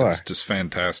sure. It's just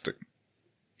fantastic.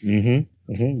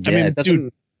 Mm-hmm. I mean, Yeah, it doesn't-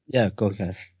 dude- yeah, go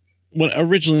ahead. When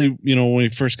originally, when we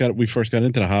first got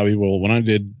into the hobby, well, when I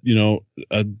did,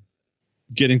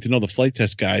 getting to know the flight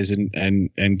test guys and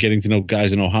getting to know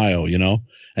guys in Ohio,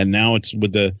 and now it's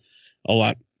with a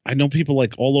lot. I know people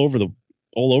like all over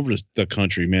the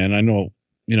country, man. I know,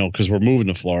 because we're moving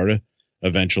to Florida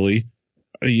eventually.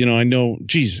 I know,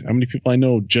 geez, how many people I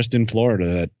know just in Florida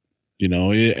that,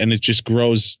 and it just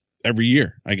grows every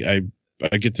year. I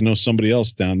get to know somebody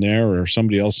else down there or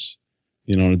somebody else,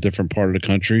 in a different part of the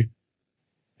country.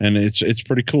 And it's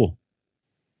pretty cool.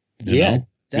 You Yeah, know?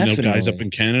 definitely. Guys up in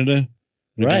Canada,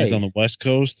 the guys Right. on the West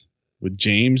Coast with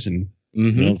James and,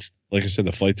 Mhm. like I said,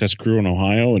 the flight test crew in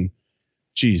Ohio and,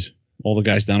 geez, all the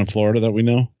guys down in Florida that we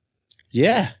know.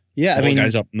 Yeah, yeah. All I mean, the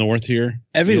guys up north here.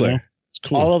 everywhere, It's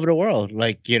cool. all over the world.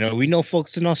 Like we know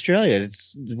folks in Australia.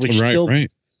 Which right, still right.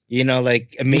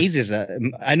 like amazes.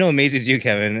 I know amazes you,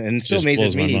 Kevin, and it still Just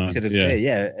amazes blows my me mind. to this Yeah. day.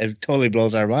 Yeah, it totally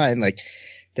blows our mind. Like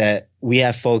that we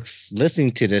have folks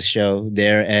listening to this show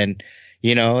there, and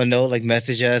they'll like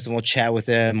message us, and we'll chat with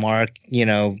them. Mark,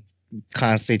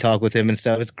 constantly talk with him and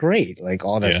stuff. It's great. Like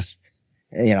all this,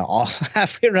 all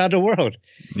halfway around the world.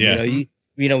 Yeah.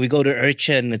 We go to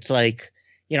Urcha, and it's like,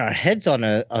 our head's on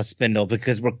a spindle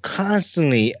because we're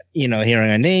constantly, hearing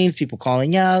our names, people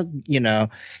calling out,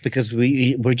 because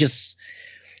we've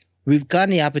gotten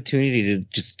the opportunity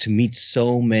to meet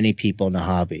so many people in the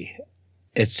hobby.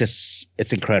 It's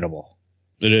incredible.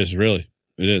 It is, really.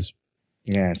 It is.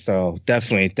 Yeah. So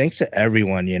definitely thanks to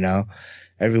everyone,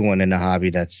 everyone in the hobby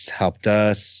that's helped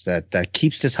us, that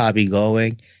keeps this hobby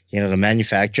going. The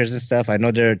manufacturers and stuff. I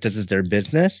know this is their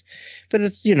business, but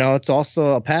it's it's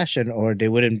also a passion, or they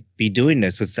wouldn't be doing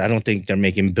this. Because I don't think they're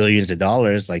making billions of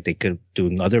dollars like they could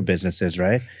doing other businesses,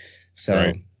 right? So,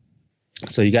 Right.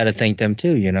 so you got to thank them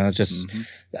too. Just Mhm.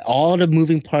 all the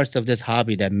moving parts of this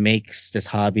hobby that makes this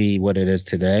hobby what it is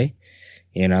today.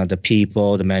 The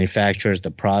people, the manufacturers,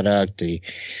 the product, the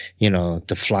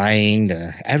flying,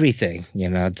 the everything.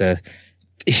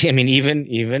 I mean, even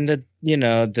the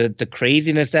the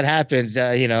craziness that happens,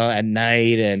 at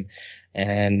night and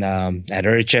at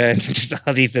Urcha and just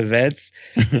all these events.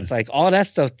 It's like all that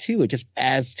stuff too. It just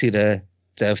adds to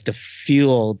the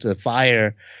fuel, the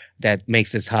fire that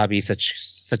makes this hobby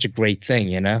such a great thing.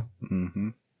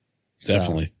 Mhm. So,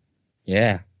 Definitely.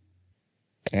 yeah.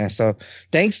 Yeah. So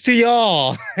thanks to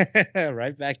y'all.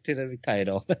 Right back to the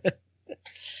title.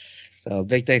 So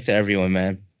big thanks to everyone,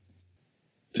 man.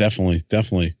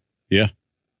 Definitely. Yeah.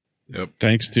 Yep.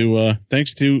 Thanks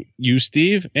to you,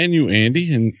 Steve, and you,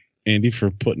 Andy, and Andy for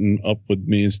putting up with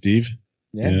me and Steve.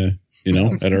 Yeah.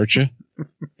 At Urcha.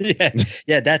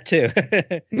 Yeah, that too.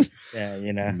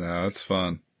 Yeah, No, it's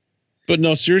fun. But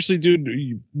no, seriously, dude,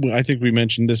 I think we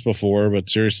mentioned this before, but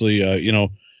seriously,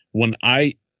 when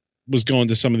I was going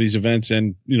to some of these events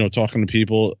and, talking to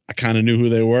people, I kind of knew who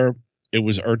they were. It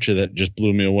was Urcha that just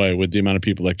blew me away with the amount of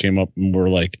people that came up and were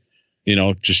like,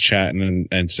 just chatting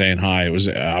and saying hi. I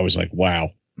was like, wow,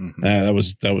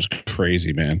 Mhm. that was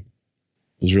crazy, man.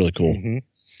 It was really cool. Mhm.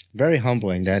 Very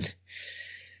humbling that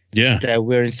Yeah.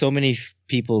 we're in so many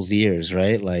people's ears,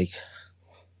 right? Like,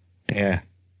 yeah.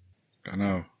 I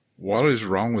know. What is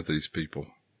wrong with these people?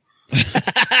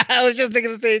 I was just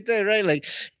thinking the same thing, right? Like,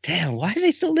 damn, why are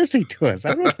they still listening to us?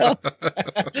 I don't know.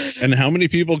 And how many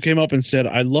people came up and said,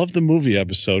 I love the movie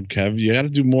episode, Kev. You got to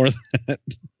do more of that.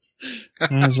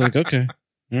 And I was like, okay.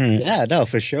 All right. Yeah, no,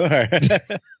 for sure.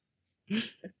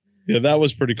 Yeah, that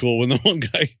was pretty cool. When the one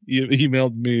guy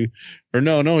emailed me, or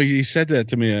no, he said that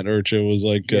to me at Urcha. It was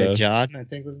like, Yeah, John, I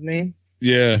think was his name.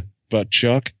 yeah, but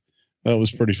Chuck. That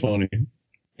was pretty funny.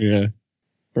 Yeah.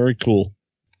 Very cool.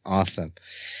 Awesome.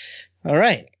 All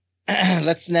right.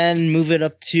 Let's then move it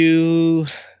up to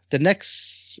the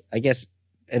next, I guess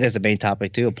it is a main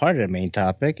topic too. A part of the main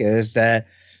topic is that,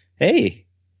 hey,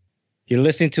 you're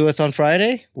listening to us on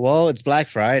Friday? Well, it's Black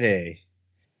Friday.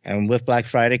 And with Black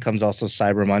Friday comes also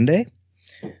Cyber Monday,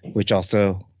 which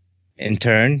also in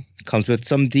turn comes with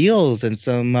some deals and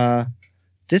some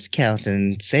discounts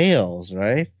and sales,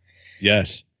 right?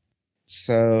 Yes.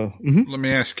 So, Let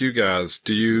me ask you guys,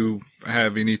 do you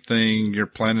have anything you're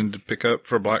planning to pick up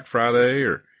for Black Friday,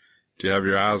 or do you have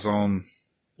your eyes on,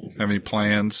 have any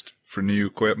plans for new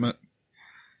equipment?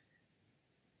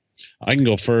 I can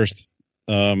go first.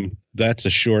 That's a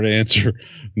short answer.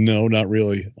 No, not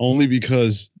really. Only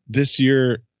because this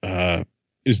year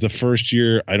is the first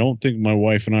year I don't think my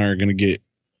wife and I are going to get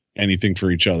anything for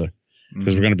each other.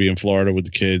 Because we're going to be in Florida with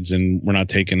the kids, and we're not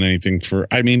taking anything for.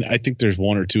 I mean, I think there's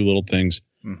one or two little things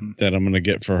that I'm going to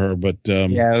get for her, but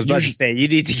yeah, I was about to say you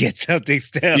need to get something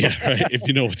still. Yeah, right. If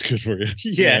you know what's good for you.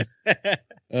 Yes.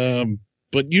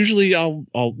 But usually I'll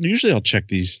check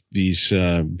these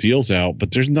deals out,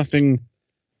 but there's nothing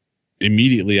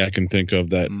immediately I can think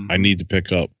of that I need to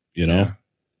pick up. You know.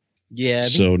 Yeah.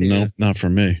 So no, not for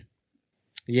me.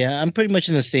 Yeah, I'm pretty much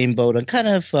in the same boat. I kind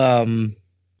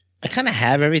of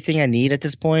have everything I need at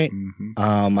this point.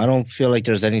 I don't feel like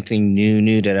there's anything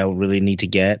new that I really need to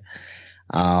get.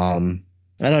 I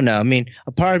don't know. I mean,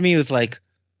 a part of me was like,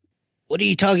 what are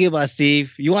you talking about,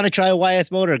 Steve? You want to try a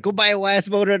YS motor? Go buy a YS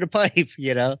motor and a pipe,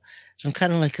 you know? So I'm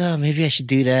kind of like, oh, maybe I should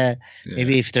do that. Yeah.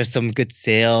 Maybe if there's some good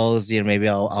sales, maybe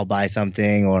I'll buy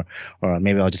something, or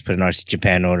maybe I'll just put an RC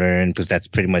Japan order in, because that's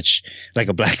pretty much like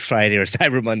a Black Friday or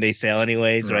Cyber Monday sale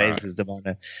anyways, right? Because the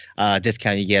amount of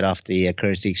discount you get off the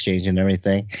currency exchange and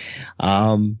everything.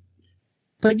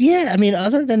 But yeah, I mean,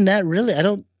 other than that, really, I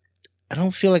don't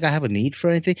feel like I have a need for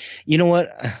anything. You know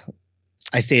what?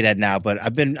 I say that now, but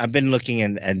I've been looking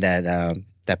at that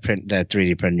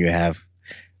 3D print you have.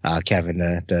 Kevin,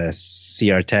 the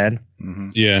CR10.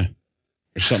 Yeah,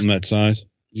 or something that size.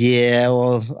 Yeah,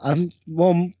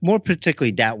 well, more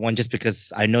particularly that one, just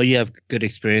because I know you have good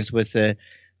experience with it.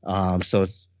 So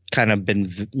it's kind of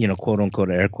been, quote unquote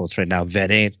air quotes right now,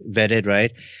 vetted,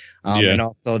 right? And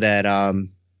also that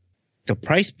the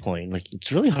price point, like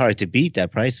it's really hard to beat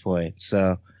that price point.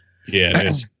 So yeah, it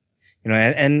is.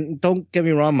 And don't get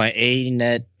me wrong, my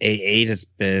ANET A8 has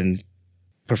been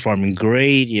performing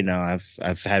great.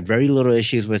 I've had very little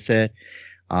issues with it.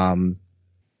 But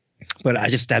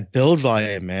that build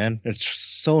volume, man, it's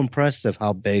so impressive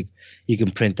how big you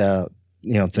can print out,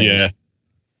 things.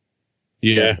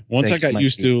 Yeah. Once I got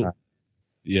used to,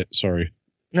 sorry.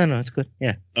 No, it's good.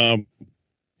 Yeah.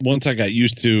 Once I got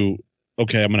used to,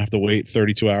 okay, I'm going to have to wait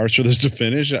 32 hours for this to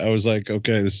finish. I was like,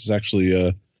 okay, this is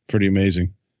actually pretty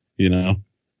amazing, Yeah.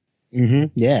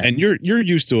 And you're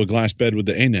used to a glass bed with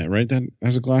the ANET, right? That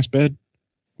has a glass bed?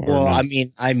 Well, I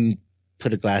mean, I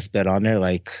put a glass bed on there,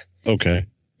 like. Okay.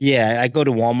 Yeah, I go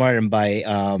to Walmart and buy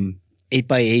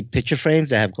 8x8 picture frames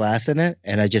that have glass in it,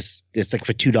 and it's like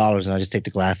for $2, and I just take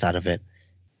the glass out of it.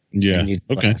 Yeah.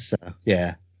 Okay. Glass,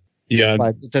 yeah. Yeah.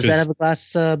 But does that have a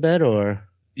glass bed or?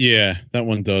 Yeah, that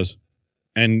one does.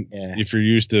 And if you're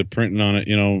used to printing on it,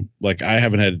 like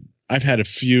I've had a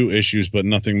few issues, but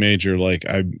nothing major. Like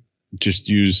I just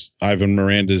use Ivan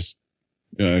Miranda's,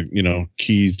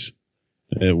 keys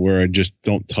where I just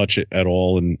don't touch it at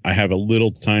all. And I have a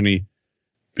little tiny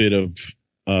bit of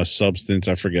substance.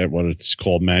 I forget what it's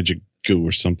called, magic goo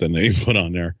or something they put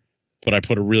on there. But I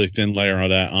put a really thin layer of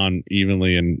that on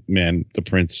evenly, and man, the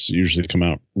prints usually come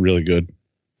out really good.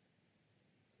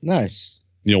 Nice.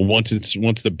 Once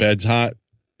the bed's hot,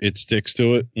 it sticks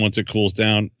to it. Once it cools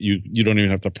down, you don't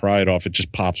even have to pry it off. It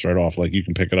just pops right off. Like you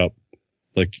can pick it up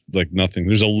like nothing.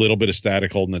 There's a little bit of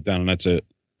static holding it down, and that's it.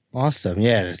 Awesome.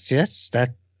 Yeah. See, that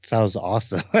sounds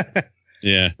awesome.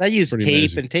 Yeah. I use tape,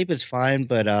 amazing. and tape is fine,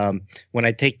 but when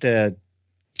I take the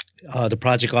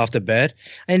project off the bed,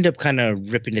 I end up kind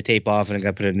of ripping the tape off, and I got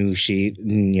to put a new sheet,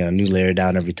 new layer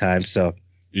down every time. So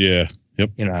yeah.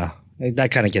 Yep.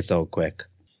 That kind of gets old quick.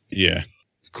 Yeah.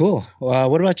 Cool.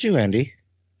 What about you, Andy?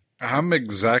 I'm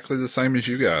exactly the same as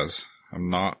you guys. I'm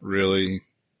not really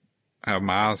have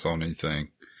my eyes on anything.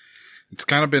 It's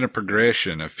kind of been a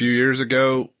progression. A few years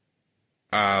ago,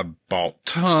 I bought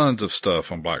tons of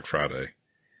stuff on Black Friday.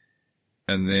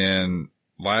 And then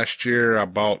last year, I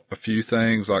bought a few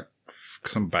things like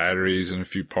some batteries and a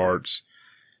few parts.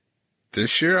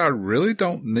 This year, I really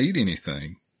don't need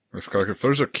anything. If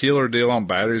there's a killer deal on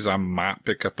batteries, I might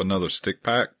pick up another stick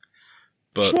pack.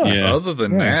 But other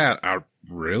than that, I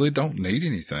really don't need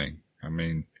anything. I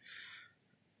mean,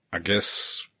 I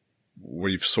guess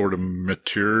we've sort of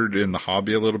matured in the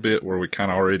hobby a little bit where we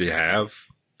kind of already have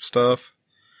stuff.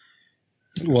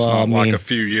 It's not like a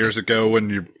few years ago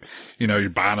when you're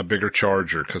buying a bigger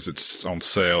charger because it's on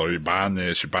sale, or you're buying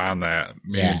this, you're buying that,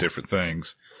 many different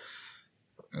things.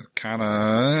 Kind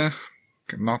of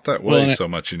not that way so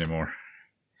much anymore.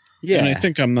 Yeah, and I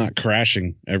think I'm not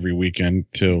crashing every weekend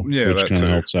too, which kind of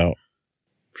helps out.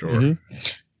 Sure. Mm-hmm.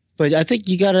 But I think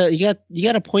you got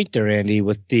a point there, Andy,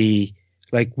 with the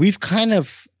we've kind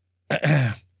of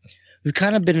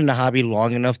been in the hobby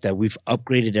long enough that we've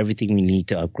upgraded everything we need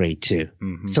to upgrade to.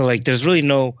 Mm-hmm. So there's really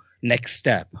no next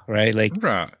step, right?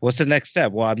 Right. What's the next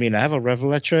step? Well, I mean, I have a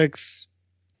Revolectrix,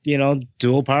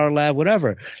 dual power lab,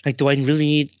 whatever. Do I really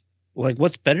need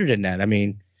what's better than that? I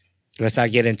mean, let's not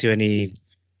get into any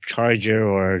charger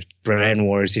or brand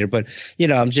wars here, but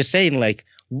I'm just saying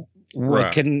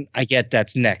what can I get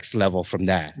that's next level from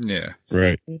that? Yeah.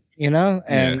 Right. And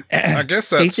I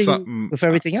guess that's something with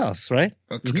everything else, right?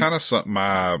 That's kind of something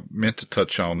I meant to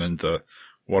touch on in the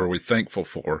what are we thankful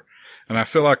for? And I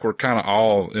feel like we're kind of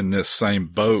all in this same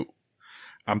boat.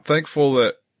 I'm thankful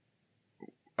that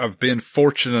I've been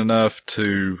fortunate enough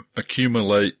to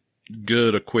accumulate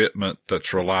good equipment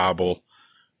that's reliable,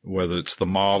 whether it's the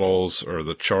models or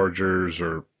the chargers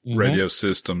or radio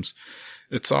systems.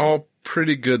 It's all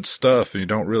pretty good stuff, and you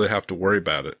don't really have to worry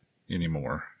about it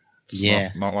anymore.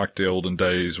 It's not like the olden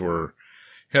days where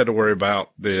you had to worry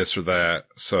about this or that.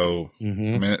 So, I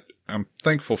mean, I'm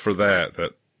thankful for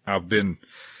that I've been,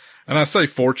 and I say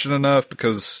fortunate enough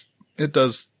because it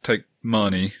does take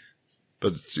money,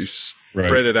 but you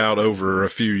spread it out over a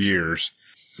few years.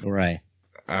 Right.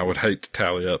 I would hate to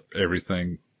tally up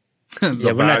everything.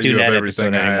 We're not doing that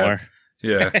episode anymore.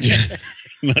 Yeah.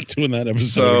 Not doing that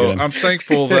episode again. I'm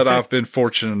thankful that I've been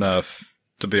fortunate enough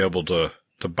to be able to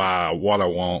buy what I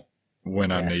want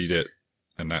when I need it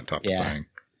and that type of thing.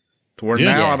 To where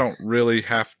now I don't really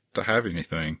have to have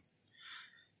anything.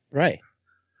 Right.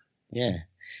 Yeah.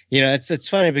 It's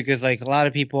funny because a lot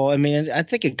of people, I mean, I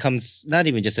think it comes not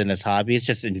even just in this hobby, it's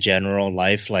just in general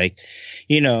life.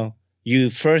 You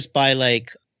first buy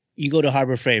you go to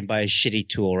Harbor Freight and buy a shitty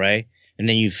tool, right? And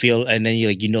then you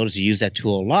notice you use that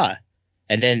tool a lot.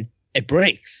 And then it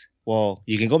breaks. Well,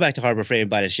 you can go back to Harbor Freight and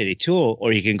buy the shitty tool,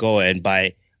 or you can go and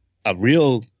buy a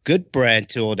real good brand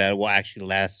tool that will actually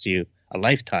last you a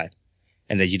lifetime,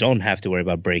 and that you don't have to worry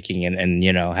about breaking and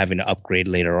having to upgrade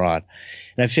later on.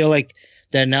 And I feel like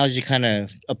that analogy kind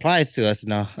of applies to us in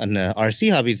the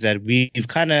RC hobbies, that we've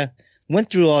kind of went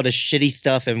through all the shitty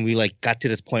stuff, and we got to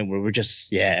this point where we're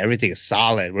just everything is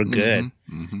solid, we're good.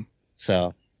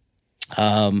 So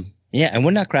and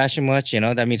we're not crashing much,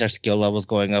 that means our skill level's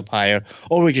going up higher,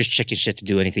 or we're just checking shit to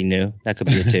do anything new. That could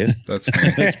be it too. That's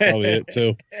probably it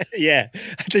too. Yeah,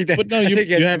 I think that. But no,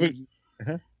 you have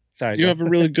Sorry, have a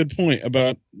really good point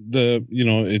about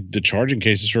the charging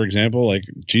cases, for example. I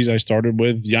started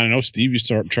with I know Steve. You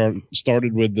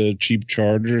started with the cheap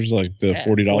chargers, like the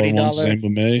 $40 ones. Same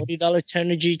with me. $40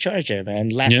 Turnigy charger, man,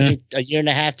 lasted a year and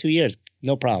a half, 2 years,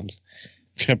 no problems.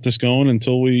 Kept us going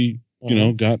until we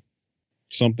got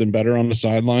something better on the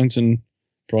sidelines and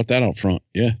brought that out front.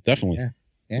 Yeah, definitely.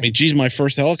 Yeah. I mean, my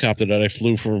first helicopter that I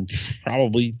flew for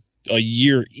probably a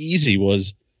year easy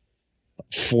was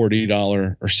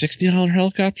 $40 or $60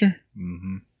 helicopter.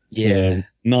 Mm-hmm. Yeah.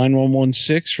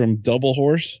 9116 from Double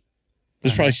Horse. It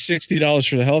was probably $60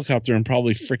 for the helicopter and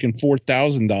probably freaking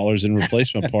 $4,000 in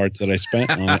replacement parts that I spent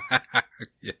on it.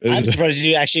 I'm surprised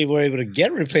you actually were able to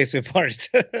get replacement parts.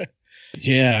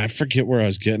 Yeah, I forget where I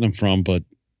was getting them from, but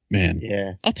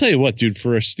man, I'll tell you what, dude,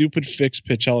 for a stupid fixed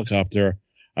pitch helicopter,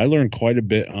 I learned quite a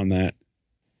bit on that.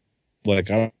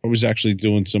 I was actually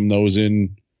doing some nose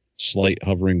in slight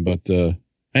hovering, but hey,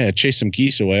 I chased some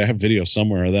geese away. I have video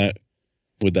somewhere of that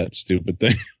with that stupid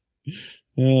thing.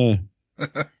 That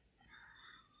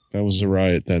was a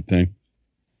riot, that thing.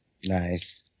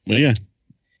 Nice. But yeah.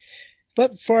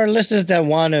 But for our listeners that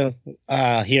want to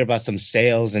hear about some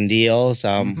sales and deals,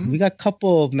 we got a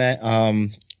couple of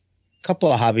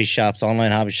hobby shops,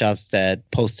 online hobby shops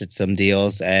that posted some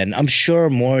deals, and I'm sure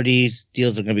more of these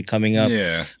deals are going to be coming up.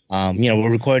 Yeah. We're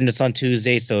recording this on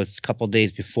Tuesday, so it's a couple of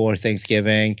days before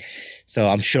Thanksgiving. So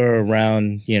I'm sure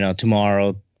around,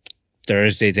 tomorrow,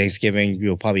 Thursday, Thanksgiving,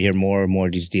 you'll probably hear more and more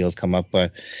of these deals come up.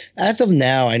 But as of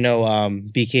now, I know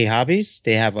BK Hobbies,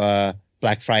 they have a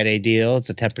Black Friday deal.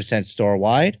 It's a 10% store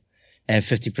wide and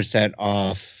 15%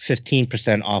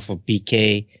 off of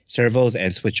BK servos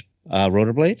and Switch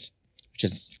rotor blades, which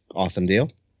is an awesome deal.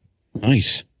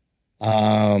 Nice.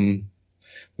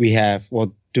 We have,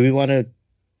 do we want to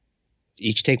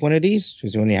each take one of these?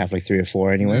 Because we only have 3 or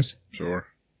 4 anyways. Sure.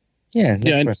 Yeah, next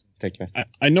Yeah, person. Take care.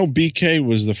 I know BK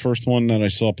was the first one that I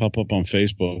saw pop up on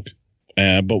Facebook,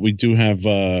 but we do have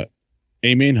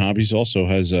A-Main Hobbies also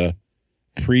has a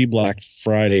pre-Black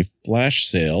Friday flash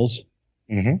sales.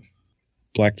 Mm-hmm.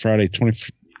 Black Friday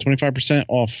 25%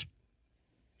 off.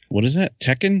 What is that?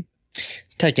 Tekken?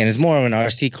 Tekken is more of an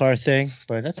RC car thing,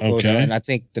 but that's cool. Okay. And I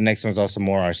think the next one's also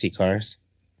more RC cars.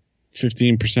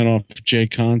 15% off J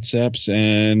Concepts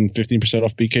and 15%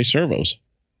 off BK Servos.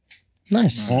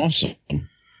 Nice. Awesome.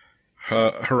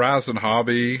 Horizon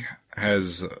Hobby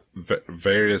has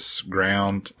various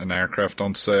ground and aircraft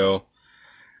on sale.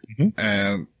 Mhm.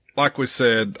 And like we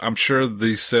said, I'm sure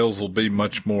these sales will be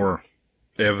much more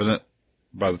evident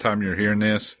by the time you're hearing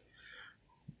this.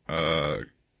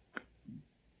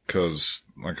 Because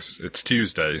like I said, it's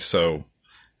Tuesday, so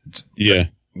Yeah.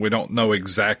 we don't know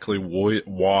exactly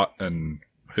what and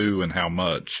who and how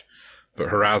much. But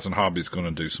Horizon Hobby is going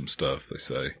to do some stuff, they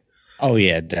say. Oh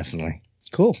yeah, definitely.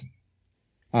 Cool.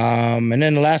 And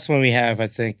then the last one we have, I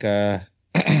think,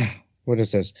 what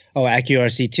is this? Oh,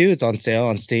 AccuRC2. It's on sale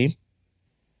on Steam.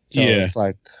 So Yeah. it's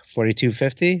like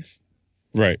 $42.50,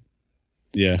 Right.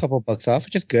 Yeah. a couple bucks off,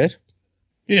 which is good.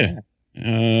 Yeah.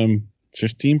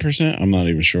 15%? I'm not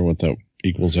even sure what that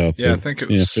equals out to. Yeah, I think it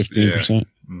was 15%.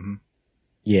 hmm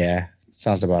Yeah,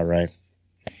 sounds about right.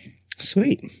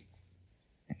 Sweet.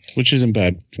 Which isn't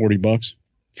bad. $40,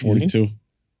 42.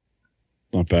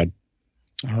 Not bad.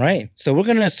 All right. So we're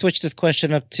going to switch this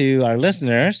question up to our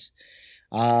listeners.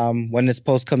 When this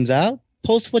post comes out,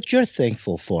 post what you're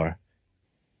thankful for.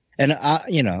 And,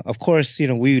 of course,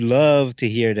 we love to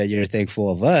hear that you're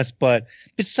thankful of us. But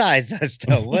besides us,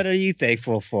 though, what are you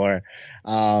thankful for?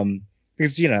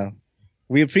 Because,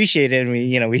 we appreciate it.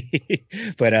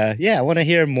 And but I want to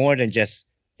hear more than just,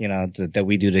 that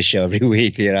we do the show every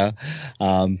week, I'd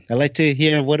like to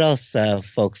hear what else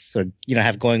folks are,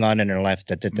 have going on in their life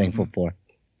that they're thankful for.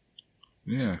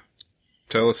 Yeah.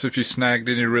 Tell us if you snagged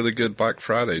any really good Black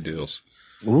Friday deals.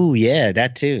 Ooh, yeah,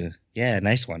 that too. Yeah,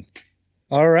 nice one.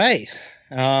 All right.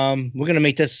 We're going to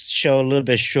make this show a little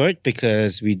bit short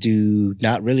because we do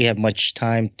not really have much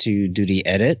time to do the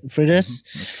edit for this,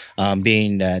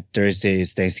 being that Thursday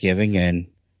is Thanksgiving and,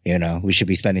 we should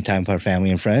be spending time with our family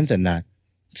and friends and not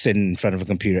sitting in front of a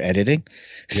computer editing.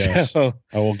 Yes. So,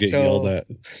 I will get yelled at.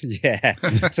 yeah.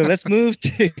 So let's move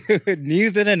to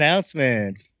news and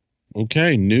announcements.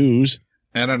 Okay, news.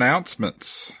 And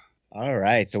announcements. All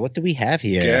right. So what do we have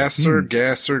here?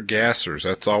 Gassers.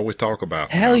 That's all we talk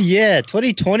about. Hell yeah.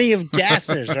 2020 of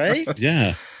gassers, right?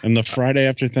 Yeah. And the Friday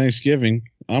after Thanksgiving,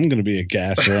 I'm going to be a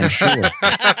gasser, I'm sure.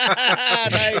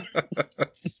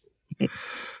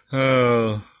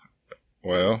 Nice.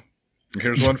 Well,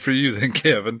 here's one for you then,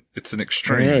 Kevin. It's an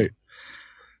extreme. All right.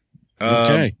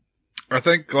 Okay. I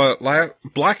think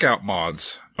Blackout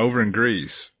Mods over in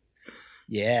Greece.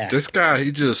 Yeah. This guy,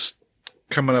 he just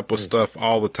coming up with stuff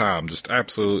all the time, just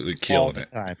absolutely killing it.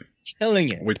 Time. Killing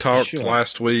it. We talked Sure.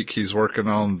 last week. He's working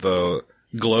on the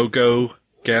Glogo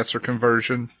gasser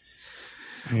conversion.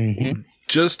 Mm-hmm.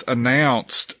 Just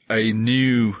announced a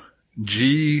new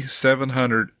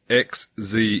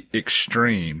G700XZ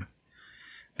Extreme.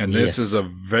 And this is a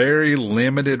very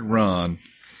limited run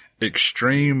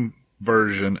extreme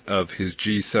version of his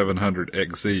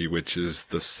G700XZ, which is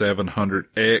the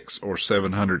 700X or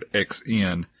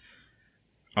 700XN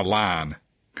Align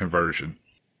conversion.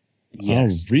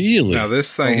 Yes. Oh, really? Now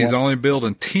this thing, he's only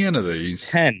building 10 of these.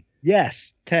 10.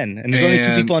 Yes, 10. And there's only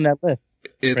 2 people on that list.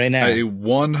 It's right now. a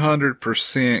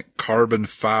 100% carbon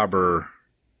fiber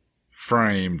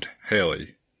framed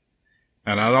heli.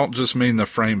 And I don't just mean the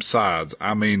frame sides.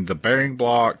 I mean the bearing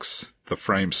blocks, the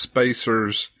frame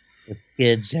spacers, The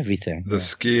skids, everything. the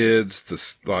skids,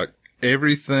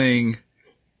 everything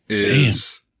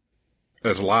is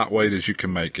as lightweight as you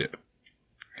can make it.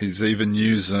 He's even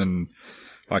using,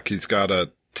 he's got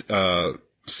a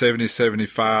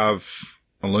 7075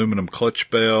 aluminum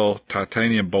clutch bell,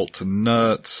 titanium bolts and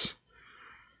nuts.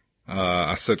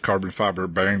 I said carbon fiber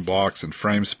bearing blocks and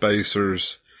frame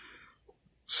spacers,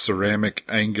 ceramic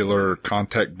angular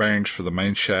contact bearings for the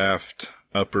main shaft,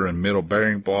 upper and middle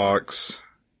bearing blocks,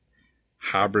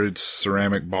 hybrid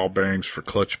ceramic ball bearings for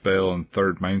clutch bell and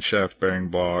third main shaft bearing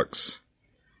blocks,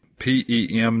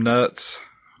 PEM nuts.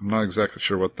 I'm not exactly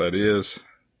sure what that is.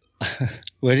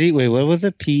 Wait, what was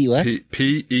it? What?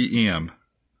 PEM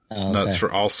nuts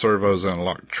for all servos and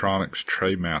electronics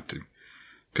tray mounting.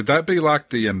 Could that be like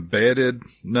the embedded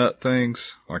nut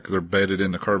things? Like they're bedded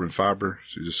in the carbon fiber,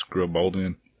 so you just screw a bolt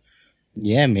in?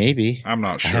 Yeah, maybe. I'm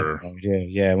not sure.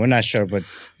 Yeah, we're not sure, but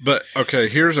okay,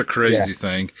 here's a crazy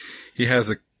thing. He has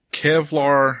a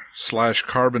Kevlar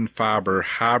 /carbon fiber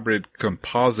hybrid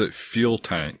composite fuel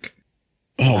tank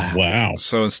Oh, wow.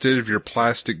 So instead of your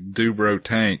plastic Dubro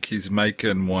tank, he's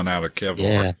making one out of Kevlar.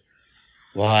 Yeah.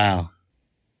 Wow.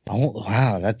 Oh,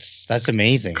 wow. That's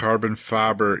amazing. Carbon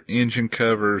fiber engine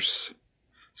covers,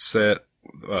 set,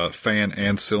 fan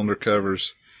and cylinder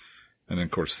covers, and then,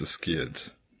 of course, the skids.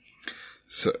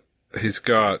 So he's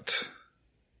got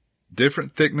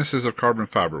different thicknesses of carbon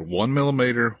fiber: 1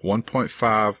 millimeter,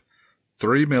 1.5,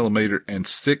 3 millimeter, and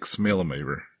 6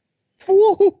 millimeter.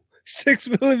 Woo! 6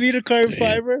 millimeter carbon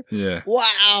fiber. Yeah.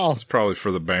 Wow. It's probably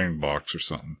for the bearing box or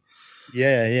something.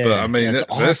 Yeah, yeah. But I mean, That's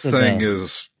this awesome, thing though.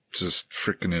 is just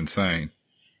freaking insane.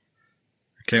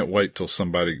 I can't wait till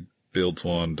somebody builds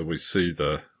one till we see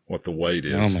what the weight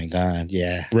is. Oh my god,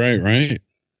 yeah. Right.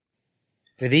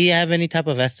 Did he have any type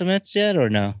of estimates yet or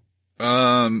no?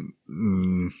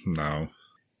 No.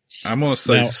 I'm gonna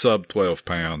say Now- sub 12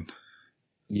 pound,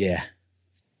 Yeah.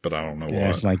 but I don't know Yeah,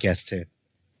 that's what. my guess too.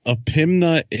 A PIM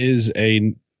nut is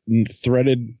a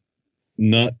threaded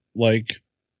nut-like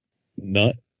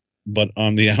nut, but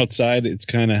on the outside, it's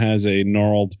kind of has a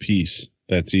gnarled piece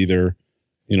that's either,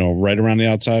 right around the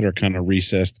outside or kind of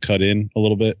recessed, cut in a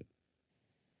little bit.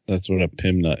 That's what a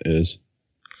PIM nut is.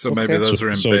 So maybe Okay. those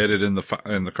are So- embedded in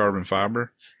the carbon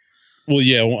fiber. Well,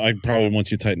 yeah, I probably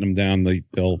once you tighten them down,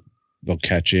 they'll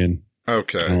catch in,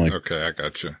 Okay, Kinda like- okay, I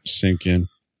got you. sink in.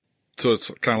 So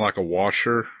it's kind of like a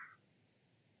washer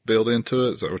built into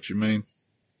it. Is that what you mean?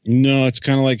 No, it's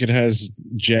kind of like it has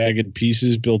jagged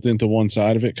pieces built into one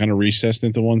side of it, kind of recessed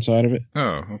into one side of it.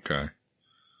 Oh, okay.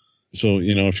 So,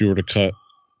 if you were to cut,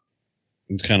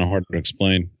 it's kind of hard to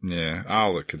explain. Yeah,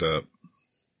 I'll look it up.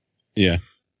 Yeah.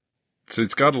 So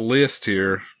it's got a list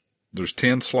here. There's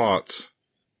 10 slots.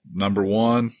 Number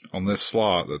 1 on this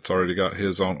slot that's already got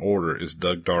his on order is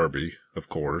Doug Darby, of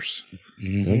course.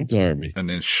 Mhm. Doug Darby. And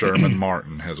then Sherman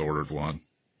Martin has ordered one.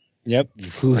 Yep.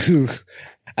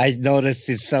 I noticed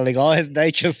he's selling all his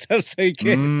nitro stuff so he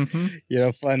can, Mm-hmm.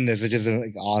 fund this, which is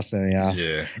like, awesome,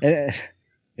 Yeah. And,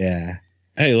 yeah.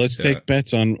 Hey, let's Yeah. take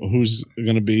bets on who's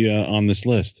going to be on this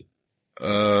list.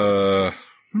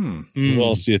 Hmm. Who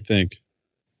else do you think?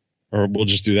 Or we'll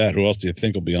just do that. Who else do you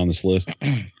think will be on this list?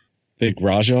 Think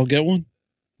Raja will get one?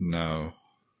 No.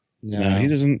 No, he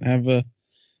doesn't have a.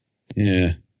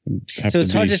 Yeah. Have So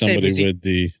it's to hard be to say, somebody was he- with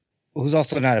the. Who's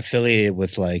also not affiliated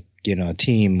with a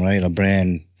team, right? A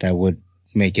brand that would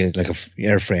make it like a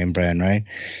airframe brand, right?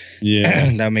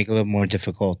 Yeah. That would make it a little more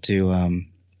difficult to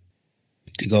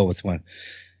go with one.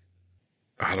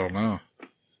 I don't know.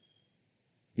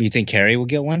 You think Carrie will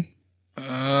get one?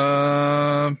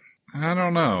 I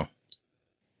don't know.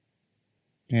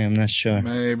 Yeah, I'm not sure.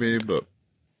 Maybe, but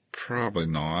probably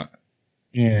not.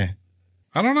 Yeah.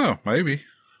 I don't know. Maybe.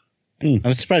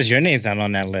 I'm surprised your name's not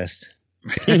on that list.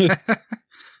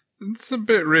 It's a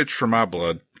bit rich for my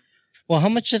blood. Well, how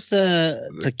much is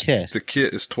the kit? The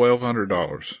kit is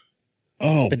 $1,200.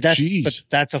 Oh, But that's jeez.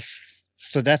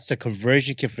 so that's the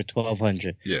conversion kit for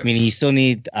 $1,200. Yes. Meaning you still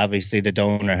need obviously the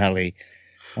donor heli.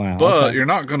 Wow. But okay. you're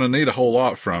not going to need a whole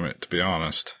lot from it, to be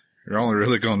honest. You're only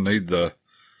really going to need the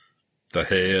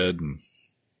head and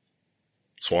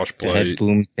swash the head, plate,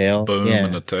 boom, tail. boom, yeah.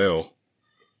 and the tail.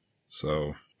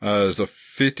 So there's a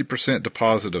 50%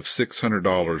 deposit of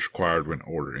 $600 required when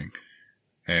ordering,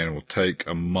 and it will take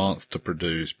a month to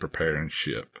produce, prepare, and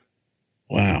ship.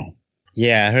 Wow.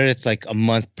 Yeah, I heard it's like a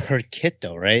month per kit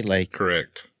though, right? Like,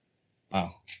 Correct.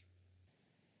 wow.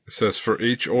 It says for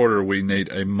each order we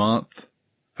need a month,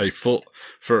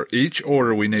 for each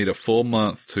order we need a full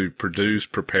month to produce,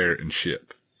 prepare, and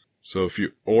ship. So if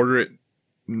you order it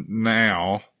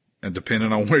now, and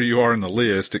depending on where you are in the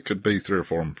list, it could be 3 or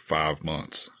 4 or 5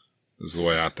 months. Is the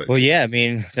way I think. Well, yeah, I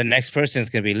mean, the next person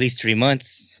is going to be at least 3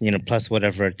 months, plus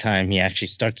whatever time he actually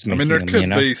starts I making mean, there them,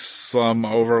 could be some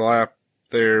overlap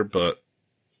there, but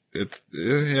it's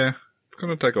going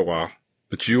to take a while.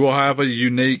 But you will have a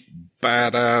unique,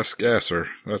 badass gasser,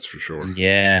 that's for sure.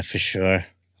 Yeah, for sure.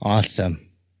 Awesome.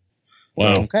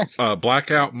 Wow. Okay.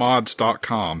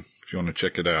 Blackoutmods.com if you want to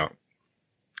check it out.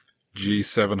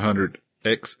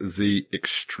 G700XZ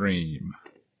Extreme.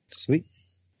 Sweet.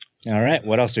 All right.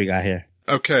 What else we got here?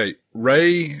 Okay,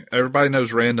 Ray, everybody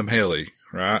knows Random Heli,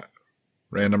 right?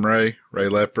 Random Ray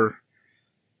Lepper,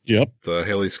 Yep. the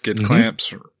heli skid Mhm.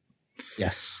 clamps.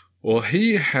 Yes. Well,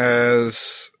 he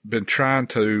has been trying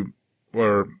to,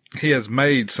 or he has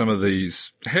made some of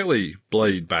these heli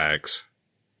blade bags.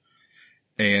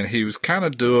 And he was kind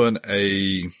of doing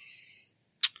a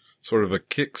sort of a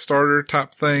Kickstarter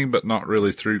type thing, but not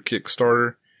really through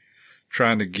Kickstarter,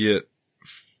 trying to get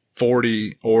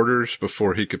 40 orders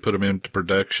before he could put them into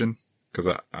production. Cause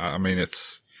I mean,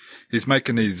 he's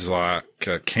making these like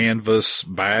canvas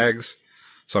bags.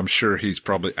 So I'm sure he's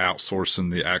probably outsourcing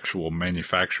the actual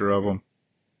manufacture of them.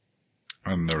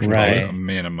 And there's probably a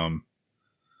minimum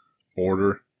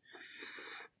order.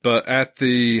 But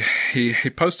he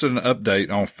posted an update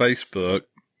on Facebook,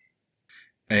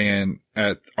 and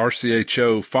at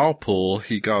RCHO Fall Pool,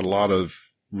 he got a lot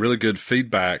of really good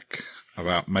feedback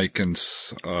about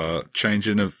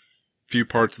changing a few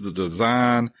parts of the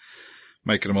design,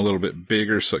 making them a little bit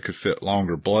bigger so it could fit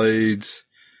longer blades,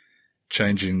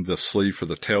 changing the sleeve for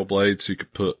the tail blade so you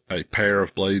could put a pair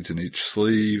of blades in each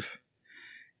sleeve,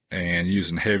 and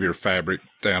using heavier fabric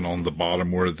down on the bottom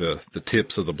where the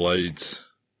tips of the blades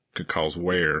could cause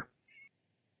wear.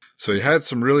 So he had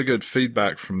some really good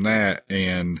feedback from that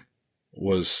and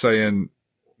was saying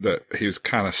that he was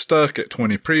kind of stuck at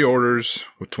 20 pre-orders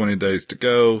with 20 days to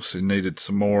go, so he needed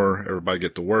some more, everybody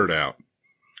get the word out.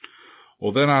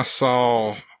 Well, then I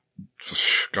saw,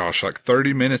 like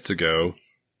 30 minutes ago,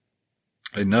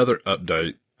 another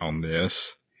update on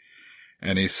this,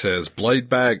 and he says, Blade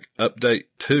Bag Update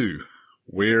 2,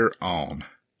 we're on.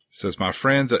 Says, my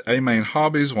friends at A-Main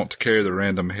Hobbies want to carry the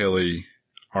Random Heli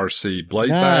RC blade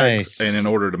bags, and in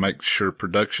order to make sure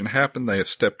production happened, they have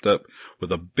stepped up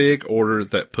with a big order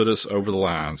that put us over the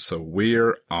line. So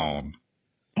we're on.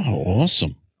 Oh,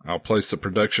 awesome. I'll place the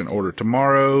production order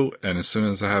tomorrow, and as soon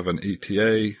as I have an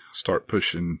ETA, start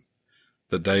pushing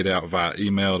the date out via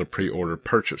email to pre-order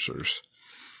purchasers.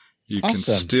 You can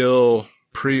still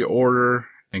pre-order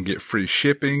and get free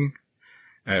shipping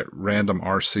at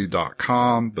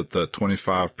randomrc.com, but the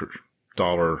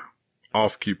 $25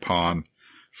 off coupon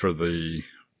for the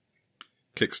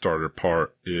Kickstarter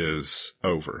part is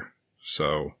over.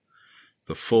 So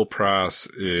the full price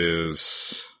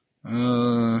is,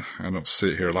 I don't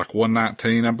see it here, like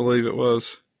 $119, I believe it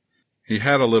was. He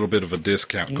had a little bit of a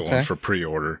discount going for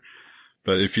pre-order,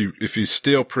 but if you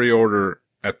still pre-order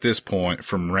at this point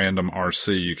from Random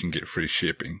RC, you can get free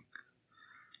shipping.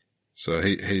 So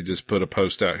he just put a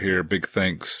post out here. Big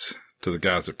thanks to the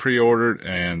guys that pre-ordered,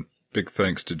 and big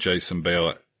thanks to Jason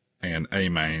Bell and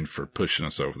A-Main for pushing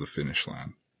us over the finish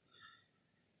line.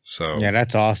 So yeah,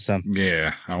 that's awesome.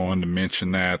 Yeah, I wanted to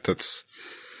mention that.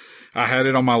 I had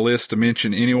it on my list to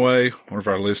mention anyway. One of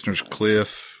our listeners,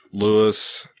 Cliff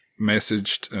Lewis,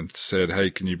 messaged and said, "Hey,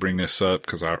 can you bring this up?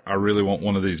 Because I really want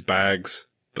one of these bags."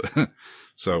 But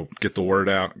so get the word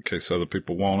out in case other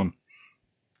people want them.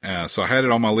 So I had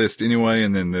it on my list anyway,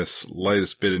 and then this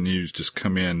latest bit of news just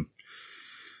come in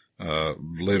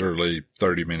literally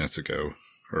 30 minutes ago,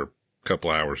 or a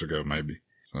couple hours ago maybe.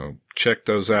 So check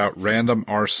those out,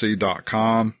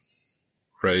 randomrc.com.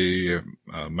 Ray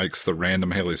makes the Random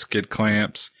Heli skid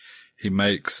clamps. He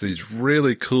makes these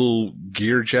really cool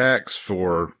gear jacks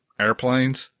for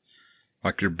airplanes,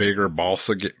 like your bigger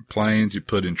balsa planes you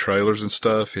put in trailers and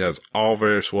stuff. He has all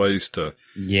various ways to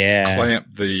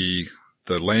clamp the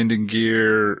landing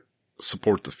gear,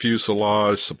 support the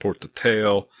fuselage, support the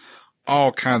tail,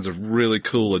 all kinds of really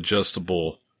cool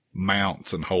adjustable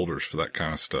mounts and holders for that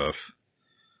kind of stuff.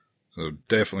 So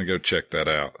definitely go check that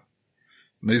out.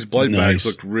 And these blade bags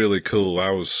look really cool.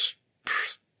 I'd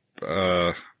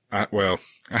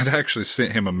actually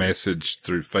sent him a message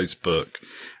through Facebook,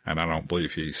 and I don't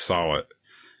believe he saw it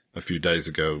a few days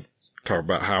ago, talk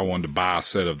about how I wanted to buy a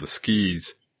set of the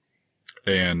skis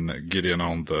and get in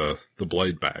on the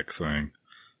blade bag thing.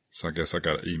 So I guess I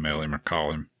got to email him or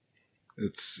call him.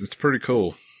 It's pretty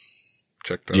cool.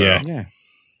 Check that out.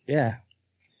 Yeah.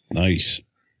 Nice.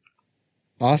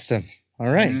 Awesome.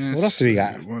 All right. What else do we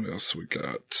got? What else we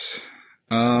got?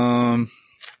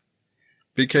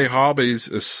 BK Hobbies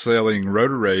is selling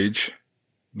Rotor Rage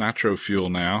nitro fuel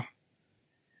now.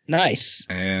 Nice.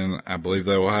 And I believe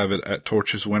they will have it at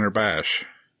Torch's Winter Bash.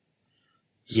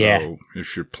 So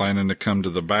if you're planning to come to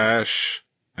the bash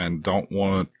and don't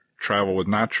want to travel with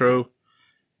nitro,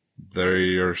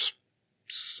 they are,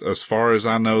 as far as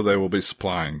I know, they will be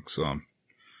supplying some.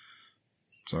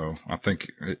 So I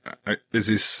think, is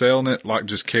he selling it like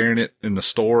just carrying it in the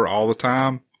store all the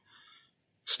time,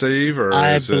 Steve? Or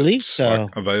I is believe it so.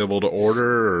 Like available to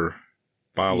order or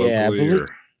buy locally?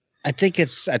 I think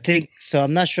so.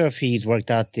 I'm not sure if he's worked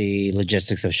out the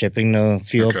logistics of shipping the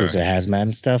fuel because it hazmat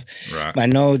and stuff. Right. I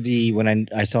know when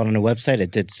I saw it on the website, it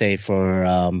did say for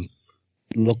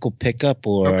local pickup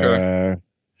or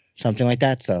something like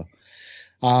that. So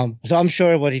I'm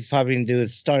sure what he's probably going to do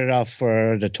is start it off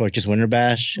for the Torches Winter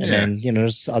Bash. And then,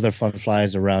 there's other fun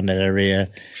flies around that area.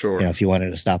 Sure. If you wanted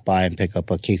to stop by and pick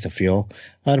up a case of fuel.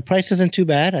 The price isn't too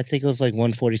bad. I think it was like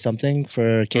 $140 something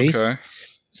for a case. Okay.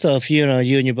 So if you and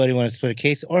your buddy want to split a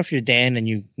case, or if you're Dan and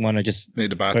you want to just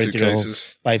need to buy 2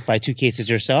 cases, buy 2 cases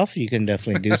yourself, you can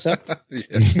definitely do so.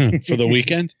 For the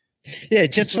weekend. Yeah,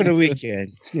 just for the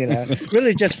weekend.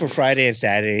 Really just for Friday and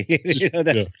Saturday.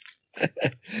 That's.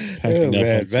 Packing up Man, on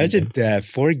imagine Sunday. that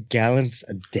 4 gallons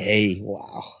a day.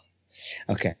 Wow.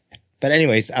 Okay. But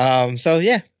anyways, so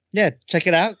yeah, check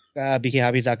it out,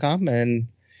 bkhobbies.com and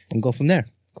go from there.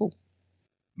 Cool.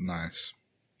 Nice.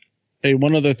 Hey,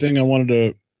 one other thing I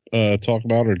wanted to talk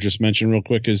about or just mention real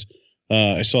quick is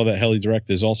I saw that Heli Direct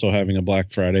is also having a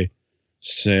Black Friday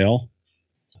sale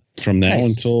from now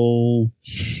Nice. until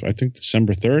I think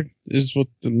December 3rd is what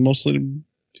mostly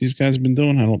these guys have been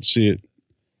doing. I don't see it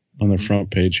on their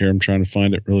front page here. I'm trying to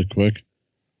find it really quick.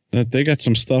 That they got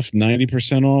some stuff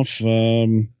 90% off,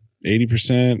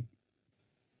 80%.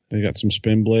 They got some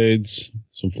spin blades,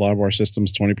 some flybar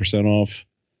systems 20% off,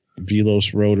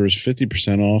 Velos rotors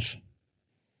 50% off.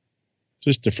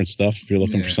 Just different stuff if you're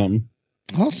looking Yeah. for something.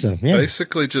 Awesome. Yeah.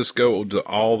 Basically, just go to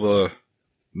all the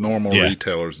normal Yeah.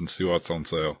 retailers and see what's on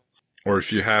sale. Or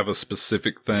if you have a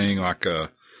specific thing, like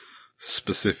a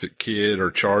specific kit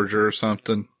or charger or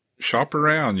something, shop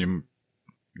around. You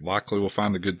likely will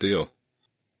find a good deal.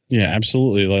 Yeah,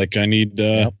 absolutely. Like I need,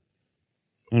 I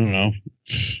don't know,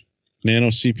 Nano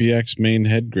CPX main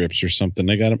head grips or something.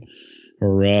 They got them.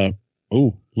 Or,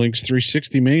 Lynx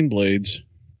 360 main blades.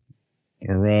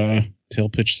 Or tail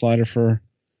pitch slider for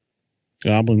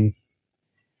Goblin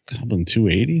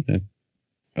 280.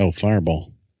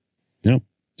 Fireball. Yep.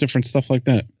 Different stuff like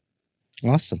that.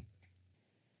 Awesome.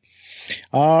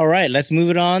 All right, let's move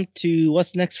it on to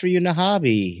what's next for you in the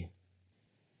hobby.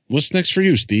 What's next for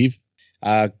you, Steve?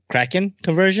 Kraken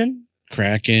conversion,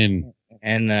 Kraken.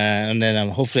 and then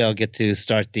hopefully I'll get to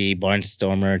start the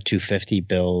Barnstormer 250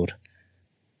 build.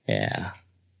 Yeah.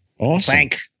 Awesome.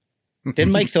 Frank,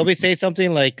 didn't Mike Sobey say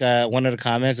something like one of the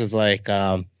comments was like,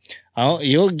 "Oh,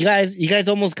 you guys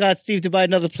almost got Steve to buy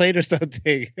another plate or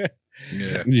something."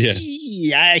 Yeah.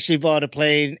 Yeah. I actually bought a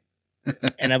plate,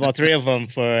 and I bought 3 of them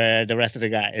for the rest of the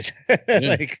guys.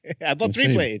 Like I bought 3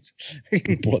 Insane. plates.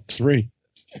 What 3?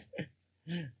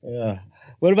 Yeah.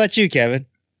 What about you, Kevin?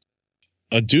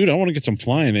 Dude, I want to get some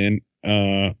flying in.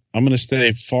 I'm going to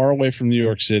stay far away from New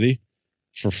York City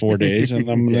for 4 days, and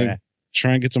I'm going to Yeah.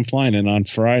 try and get some flying in on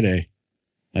Friday,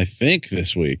 I think,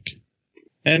 this week.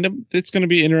 And it's going to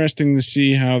be interesting to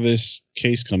see how this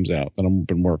case comes out that I've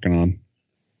been working on.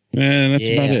 And that's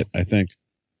about Yeah. it, I think.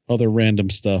 Other random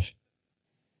stuff.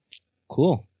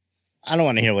 Cool. I don't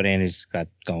want to hear what Andy's got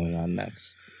going on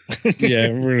next. Yeah,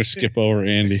 we're going to skip over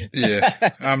Andy.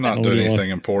 Yeah. I'm not Nobody doing wants-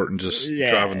 anything important. Just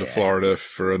Yeah. driving to Florida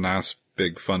for a nice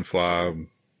big fun fly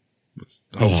with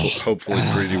Oh. hopefully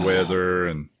pretty weather.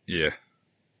 And yeah.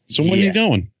 So when are Yeah. you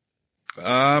going?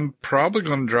 I'm probably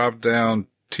going to drive down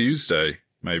Tuesday,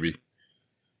 maybe.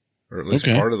 Or at least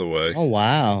Okay. part of the way. Oh,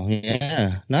 wow.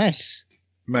 Yeah. Nice.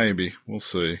 Maybe. We'll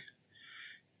see.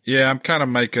 Yeah, I'm kind of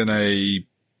making a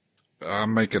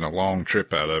long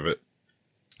trip out of it.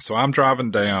 So I'm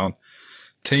driving down.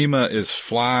 Tima is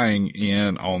flying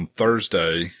in on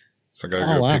Thursday. So I got to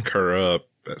Oh, go wow. pick her up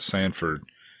at Sanford,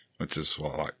 which is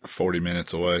like 40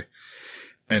 minutes away.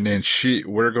 And then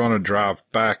we're going to drive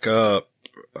back up,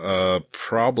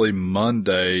 probably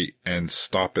Monday and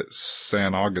stop at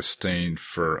San Augustine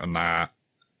for a night,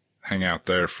 hang out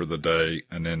there for the day,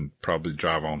 and then probably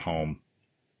drive on home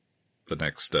the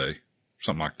next day.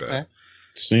 Something like that. Okay.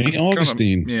 St.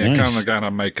 Augustine. Kind Nice. of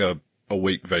gotta make a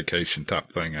week vacation type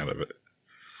thing out of it.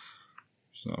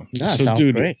 So, That So, sounds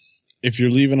dude, great. If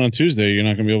you're leaving on Tuesday, you're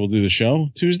not going to be able to do the show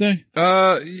Tuesday?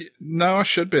 no, I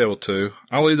should be able to.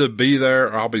 I'll either be there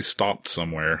or I'll be stopped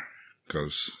somewhere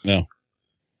because,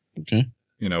 Okay.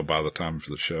 by the time for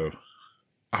the show.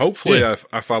 Hopefully, Yeah.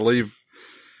 if I leave,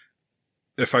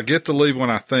 if I get to leave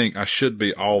when I think, I should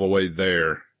be all the way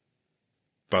there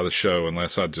by the show,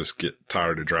 unless I just get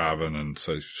tired of driving and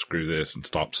say, screw this and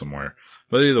stop somewhere.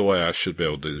 But either way, I should be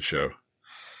able to do the show.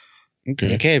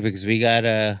 Okay. Okay, because we got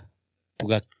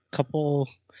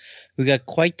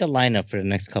quite the lineup for the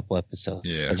next couple episodes.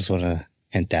 Yeah. So I just want to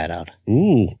hint that out.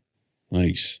 Ooh.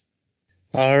 Nice.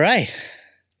 All right.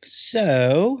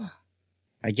 So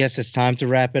I guess it's time to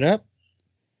wrap it up.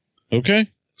 Okay.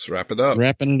 Let's wrap it up.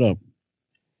 Wrapping it up.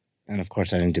 And of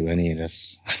course, I didn't do any of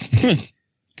this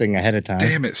thing ahead of time.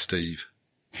 Damn it, Steve.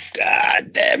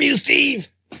 God damn you, Steve.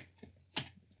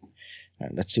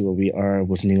 Let's see where we are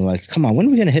with new likes. Come on, when are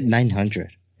we going to hit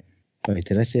 900? Wait,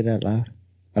 did I say that loud?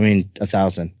 I mean,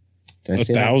 1,000. Did I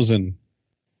say that? 1,000.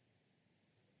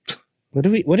 What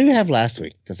did we have last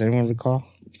week? Does anyone recall?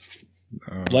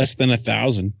 Less than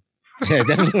 1,000. Yeah,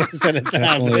 definitely less than 1,000.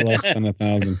 Definitely less than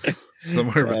 1,000.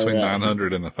 Somewhere Right, between right.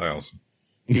 900 and 1,000.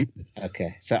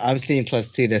 Okay, so I'm seeing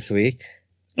 +2 this week.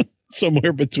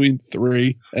 somewhere between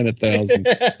 3 and 1,000.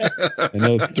 I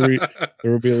know there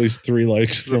will be at least 3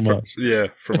 likes from us. Yeah,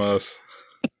 from us.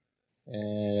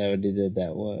 And I already did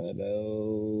that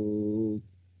one.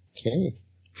 Okay.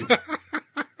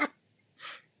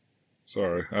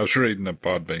 Sorry, I was reading a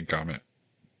Podbean comment.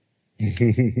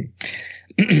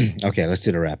 Okay, let's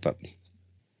do the wrap up.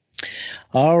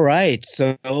 All right.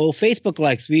 So Facebook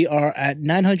likes, we are at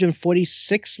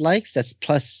 946 likes. That's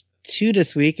 +2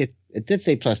 this week. It did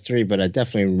say +3, but I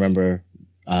definitely remember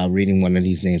reading one of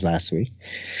these names last week.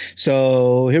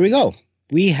 So here we go.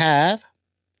 We have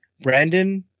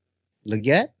Brandon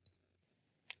Leggett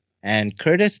and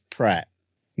Curtis Pratt.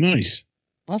 Nice.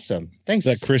 Awesome. Thanks.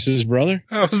 Is that Chris's brother?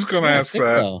 I was going to ask that.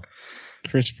 So.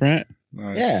 Chris Pratt?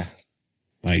 Nice. Yeah.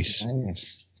 Nice.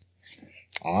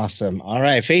 Awesome. All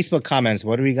right. Facebook comments.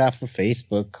 What do we got for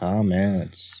Facebook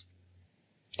comments?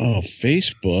 Oh,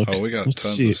 Facebook. Oh, we got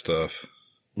tons of stuff.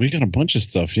 We got a bunch of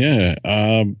stuff, yeah.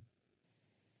 On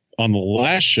the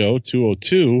last show,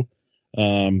 202,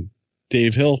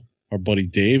 Dave Hill, our buddy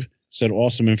Dave, said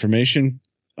awesome information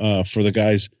for the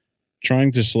guys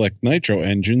trying to select nitro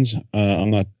engines.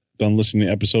 I'm not done listening to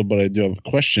the episode, but I do have a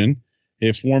question.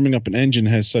 If warming up an engine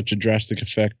has such a drastic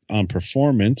effect on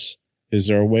performance, is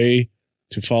there a way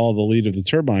to follow the lead of the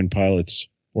turbine pilots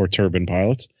or turbine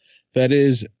pilots? That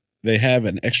is, they have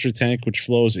an extra tank which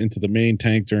flows into the main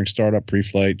tank during startup,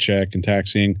 pre-flight check, and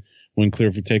taxiing. When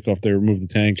clear for takeoff, they remove the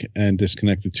tank and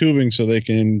disconnect the tubing so they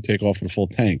can take off with a full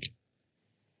tank.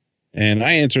 And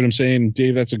I answered him saying,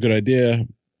 Dave, that's a good idea.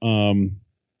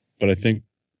 But I think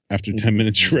after 10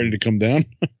 minutes, you're ready to come down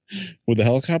with the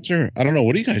helicopter. I don't know.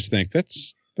 What do you guys think?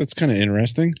 That's kind of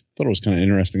interesting. Thought it was kind of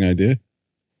interesting idea.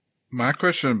 My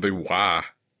question would be why?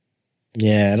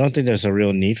 Yeah, I don't think there's a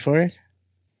real need for it.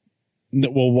 No,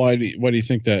 well, why do you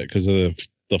think that? Because of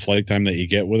the flight time that you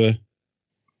get with a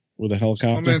helicopter?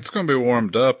 I mean, it's going to be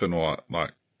warmed up in what,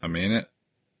 like a minute?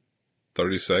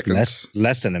 30 seconds?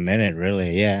 Less than a minute,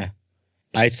 really, yeah.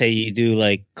 I'd say you do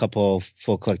like a couple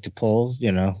full collective pulls,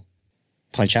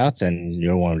 punch outs, and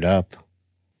you're warmed up.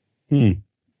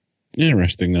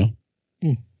 Interesting, though.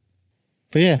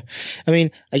 But yeah, I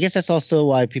mean, I guess that's also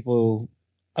why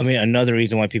another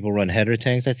reason why people run header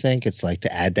tanks, I think. It's like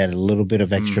to add that a little bit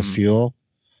of extra fuel.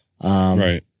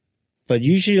 Right. But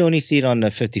usually you only see it on the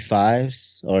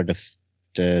 55s or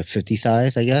the 50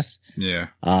 size, I guess. Yeah.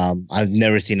 I've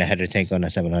never seen a header tank on a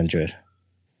 700.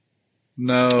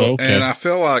 No, okay. And I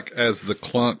feel like as the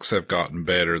clunks have gotten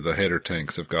better, the header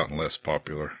tanks have gotten less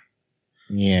popular.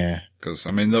 Yeah. Because,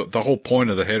 I mean, the whole point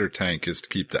of the header tank is to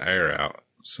keep the air out.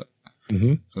 So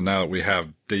now that we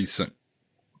have decent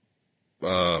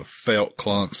felt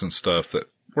clunks and stuff that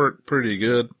work pretty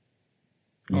good.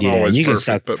 Not always you perfect, can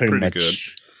suck but pretty good.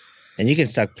 And you can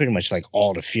suck pretty much like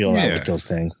all the fuel out with those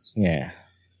things. Yeah.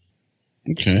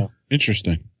 Okay.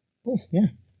 Interesting. Oh, yeah.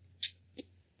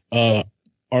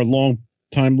 Our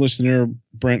long-time listener,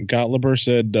 Brent Gottliber,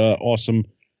 said, awesome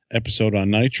episode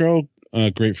on Nitro.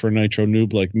 Great for a Nitro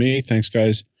noob like me. Thanks,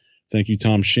 guys. Thank you,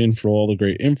 Tom Shin, for all the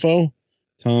great info.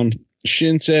 Tom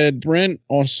Shin said, Brent,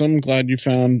 awesome. Glad you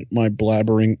found my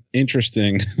blabbering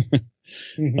interesting.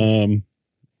 And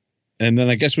then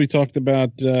I guess we talked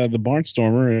about the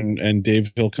Barnstormer, and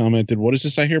Dave Hill commented, what is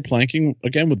this I hear planking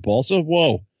again with balsa?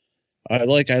 Whoa. I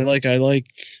like Willie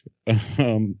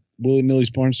Nilly's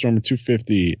Barnstormer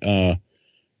 250.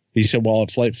 He said while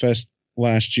at Flight Fest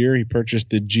last year, he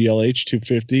purchased the GLH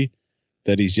 250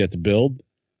 that he's yet to build.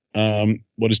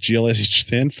 What does GLH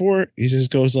stand for? He says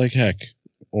goes like heck,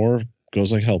 or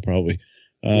goes like hell, probably.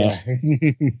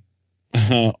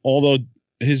 Although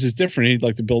his is different. He'd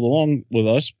like to build along with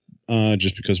us,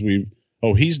 just because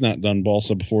he's not done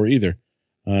balsa before either.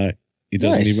 He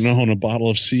doesn't even own a bottle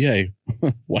of CA.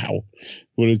 Wow.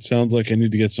 What it sounds like I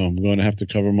need to get some. I'm going to have to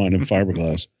cover mine in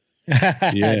fiberglass.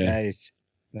 Yeah.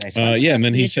 Nice. And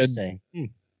then he said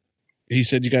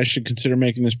you guys should consider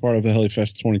making this part of the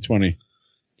HeliFest 2020.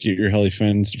 Get your Heli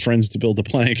friends to build a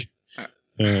plank.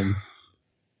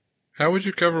 How would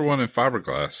you cover one in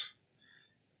fiberglass?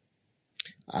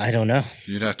 I don't know.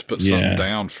 You'd have to put something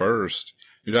down first.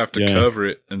 You'd have to cover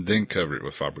it and then cover it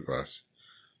with fiberglass.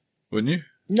 Wouldn't you?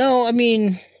 No, I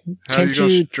mean, how are you going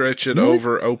to stretch it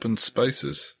over open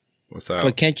spaces without?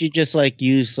 But can't you just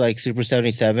use Super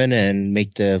 77 and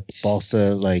make the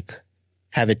balsa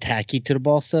have it tacky to the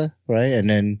balsa, right? And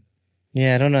then,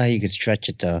 I don't know how you could stretch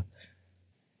it though.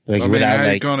 How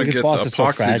are you going to get the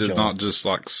epoxy to not just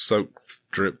soak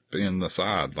drip in the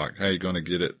side? How are you going to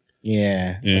get it?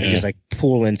 Yeah. Just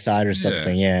pull inside or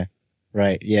something. Yeah.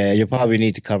 Right. Yeah. You probably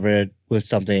need to cover it with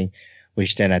something,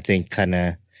 which then I think kind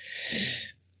of,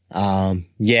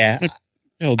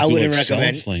 He'll I do wouldn't like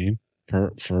recommend- Cellophane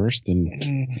first, and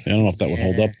I don't know if that would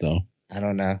hold Yeah. up though. I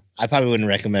don't know. I probably wouldn't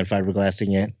recommend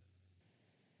fiberglassing it.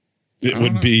 It don't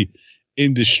would know. be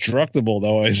indestructible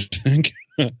though, I think.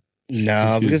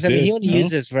 No, If you because I mean, he did, only no?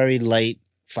 uses very light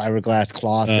fiberglass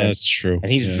cloth, That's true.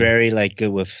 and he's Yeah. very like good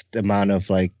with the amount of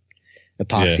like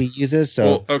epoxy he uses. So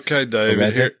Well, okay, David.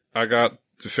 resin? Here, I got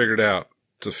to figure it out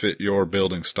to fit your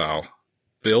building style.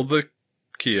 Build the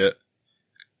kit,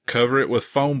 cover it with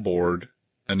foam board,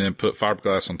 and then put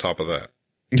fiberglass on top of that.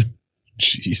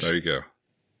 Jeez. There you go.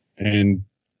 And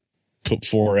put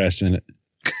 4S in it.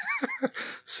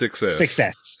 6S.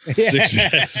 success.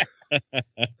 6S.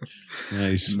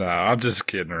 Nice. No, I'm just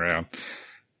kidding around.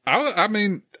 I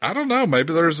mean, I don't know.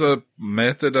 Maybe there's a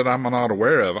method that I'm not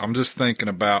aware of. I'm just thinking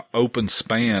about open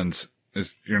spans.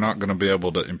 You're not going to be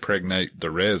able to impregnate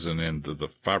the resin into the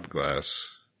fiberglass.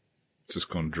 It's just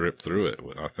going to drip through it,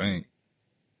 I think.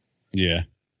 Yeah.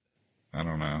 I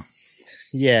don't know.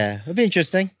 Yeah, it'd be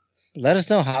interesting. Let us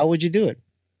know, how would you do it?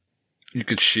 You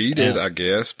could sheet it, I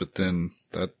guess, but then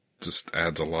that just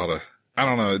adds a lot of, I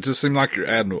don't know. It just seemed like you're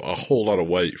adding a whole lot of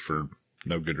weight for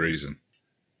no good reason.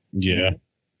 Yeah.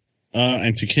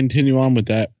 And to continue on with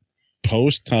that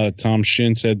post, Tom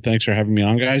Shin said, "Thanks for having me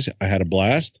on, guys. I had a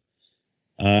blast."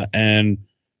 And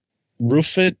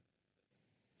Rufit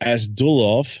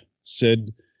Asdulov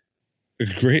said, "A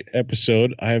great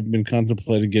episode. I have been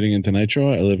contemplating getting into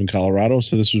Nitro. I live in Colorado,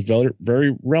 so this was very,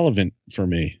 very relevant for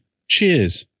me.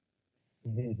 Cheers."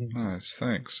 Nice.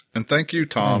 Thanks. And thank you,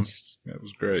 Tom. Nice. That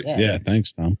was great. Yeah. Yeah,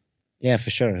 thanks, Tom. Yeah,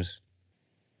 for sure.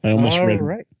 I almost All read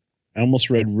right.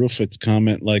 Rufit's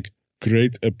comment like,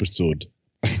 "Great episode.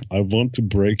 I want to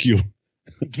break you.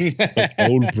 I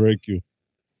will break you."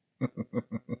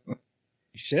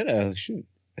 Should have. Shoot.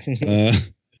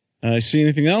 I see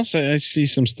anything else? I see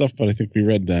some stuff, but I think we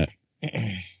read that.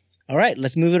 All right,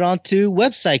 let's move it on to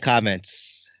website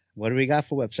comments. What do we got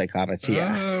for website comments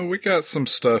here? We got some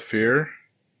stuff here.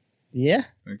 Yeah.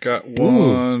 We got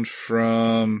one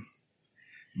from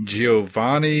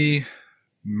Giovanni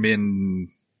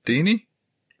Mendini,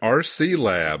 RC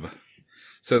Lab.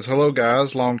 Says, "Hello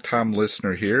guys, long time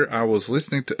listener here. I was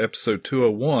listening to episode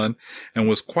 201 and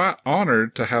was quite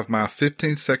honored to have my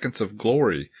 15 seconds of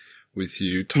glory with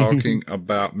you talking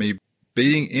about me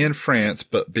being in France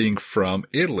but being from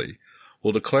Italy.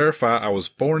 Well, to clarify, I was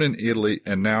born in Italy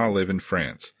and now I live in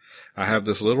France. I have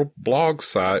this little blog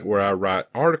site where I write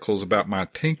articles about my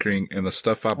tinkering and the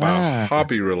stuff I buy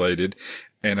hobby related,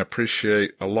 and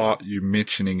appreciate a lot you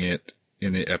mentioning it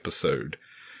in the episode.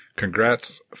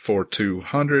 Congrats for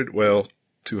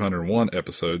 201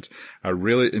 episodes. I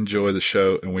really enjoy the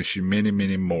show and wish you many,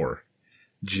 many more.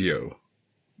 Geo.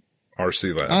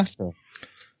 RC Lab." Awesome.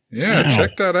 Yeah, Wow.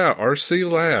 check that out. RC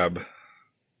Lab.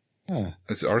 Huh.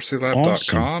 Is it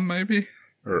rclab.com maybe?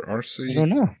 Or RC? I don't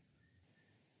know.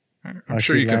 I'm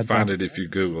sure you can RCLab.com. find it if you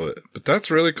Google it. But that's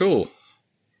really cool.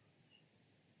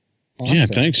 Yeah,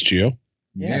 Awesome. thanks, Gio.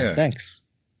 Yeah, thanks.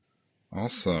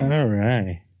 Awesome. All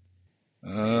right.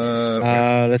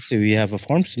 Let's see. We have a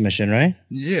form submission, right?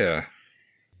 Yeah.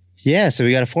 Yeah, so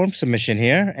we got a form submission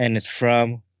here, and it's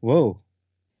from,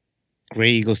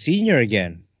 Gray Eagle Senior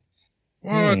again.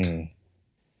 What?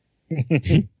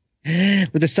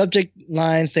 With the subject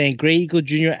line saying Gray Eagle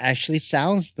Jr. actually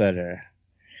sounds better.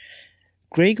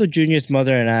 Gray Eagle Jr.'s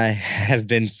mother and I have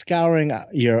been scouring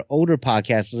your older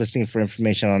podcasts listening for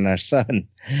information on our son.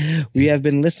 We have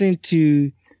been listening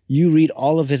to you read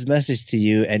all of his message to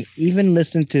you and even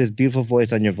listened to his beautiful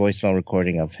voice on your voicemail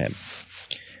recording of him.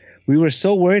 We were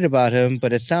so worried about him,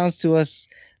 but it sounds to us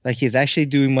like he's actually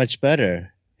doing much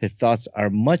better. His thoughts are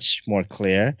much more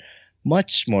clear,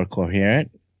 much more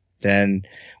coherent than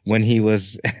when he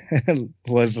was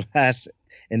last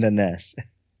in the nest.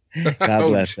 God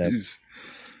bless him. Jeez.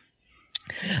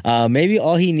 Maybe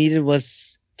all he needed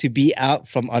was to be out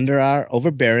from under our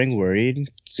overbearing, worried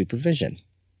supervision.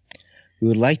 We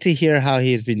would like to hear how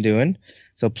he has been doing.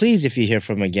 So please, if you hear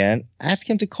from him again, ask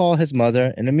him to call his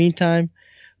mother. In the meantime,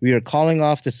 we are calling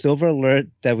off the silver alert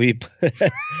that we put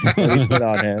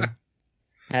on him.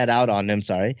 Had out on him,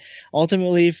 sorry.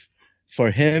 Ultimately, for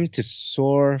him to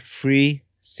soar free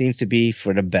seems to be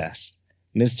for the best.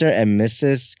 Mr. and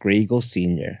Mrs. Gray Eagle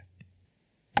Sr.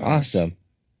 Awesome.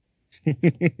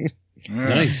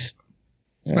 Nice.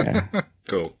 Yeah.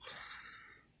 Cool.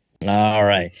 All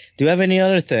right. Do you have any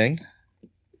other thing? Do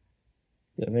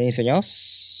you have anything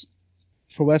else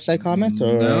for website comments?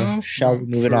 Or No, shall we not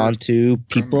move it for on to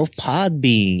People of comments.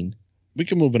 Podbean? We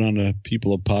can move it on to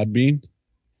people of Podbean.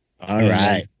 All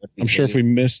Yeah. right. I'm sure if we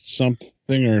missed something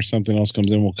or something else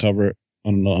comes in, we'll cover it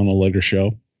on a later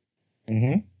show.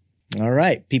 All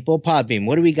right. People of Podbean.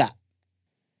 What do we got?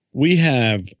 We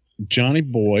have Johnny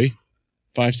Boy,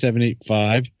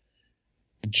 5785,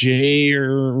 J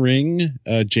Ring,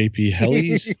 JP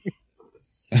Hellies,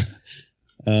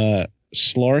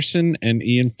 Slarson, and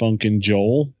Ian Funk and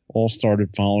Joel all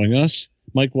started following us.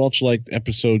 Mike Welch liked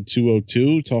episode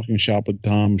 202, Talking Shop with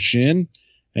Tom Shin,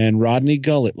 and Rodney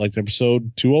Gullett liked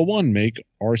episode 201, Make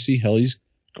RC Hellies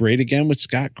Great Again with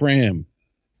Scott Graham.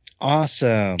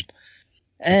 Awesome.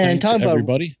 And Thanks,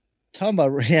 everybody.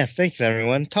 Yes, thanks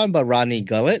everyone. Talking about Rodney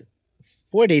Gullett.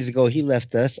 4 days ago, he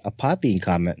left us a Podbean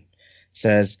comment.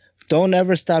 Says, "Don't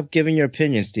ever stop giving your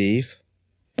opinion, Steve.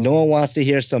 No one wants to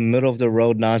hear some middle of the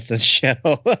road nonsense show.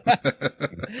 Keep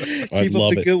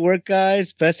up the good work,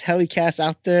 guys. Best helicast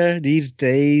out there these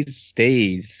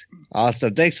days.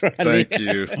 Awesome. Thanks, Rodney. Thank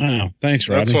you. Wow. Thanks,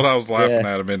 Rodney. That's what I was laughing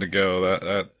at a minute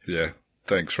ago. Yeah.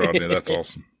 Thanks, Rodney. That's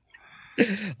awesome.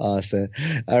 Awesome.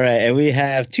 All right. And we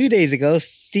have 2 days ago,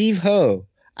 Steve Ho.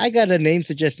 I got a name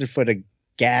suggestion for the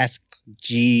gas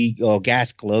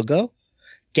logo.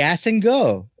 Gas and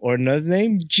Go. Or another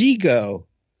name, G-Go.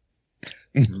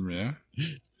 Yeah.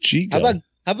 G-Go. How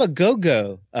about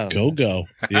Go-Go? Oh. Go-Go.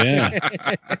 Yeah.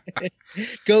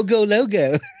 Go-Go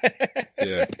logo.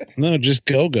 Yeah. No, just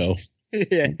Go-Go.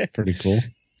 Yeah. Pretty cool.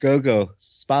 Go-Go.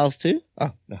 Spouse too? Oh,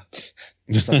 no.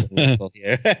 Something local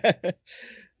here.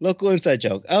 Local inside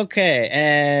joke. Okay.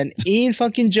 And Ian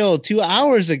Funkin' Joel 2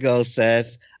 hours ago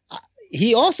says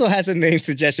he also has a name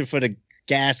suggestion for the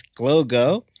gas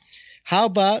logo. How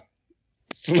about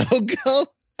Slow-Go?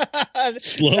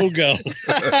 Slow-Go.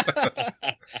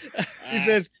 He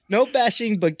says, no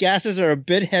bashing, but gases are a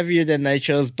bit heavier than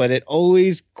nitros, but it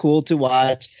always cool to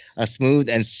watch a smooth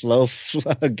and slow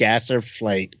gasser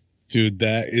flight. Dude,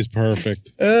 that is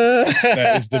perfect.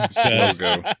 That is the best.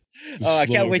 Slow-Go. Oh, I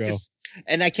can't wait to,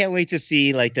 and I can't wait to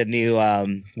see like the new what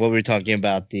we were talking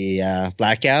about, the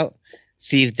blackout.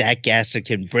 See if that gasser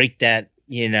can break that,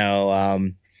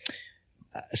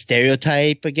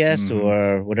 stereotype, I guess, Mm-hmm.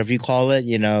 or whatever you call it,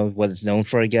 what it's known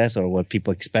for, I guess, or what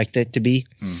people expect it to be.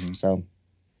 Mm-hmm. So,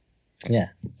 yeah,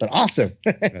 but awesome.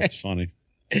 That's funny.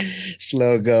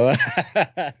 Slow go.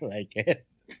 I like it.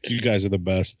 You guys are the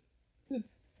best.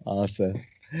 Awesome.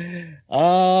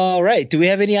 All right. Do we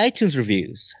have any iTunes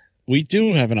reviews? We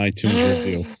do have an iTunes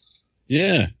review.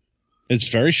 Yeah. It's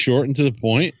very short and to the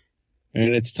point,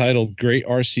 and it's titled Great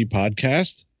RC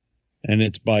Podcast. And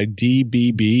it's by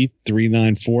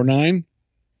DBB3949.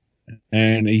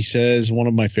 And he says, one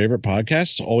of my favorite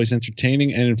podcasts, always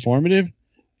entertaining and informative.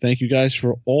 Thank you guys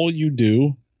for all you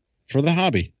do for the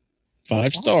hobby.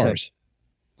 5 stars.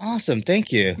 Awesome.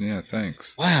 Thank you. Yeah,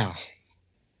 thanks. Wow.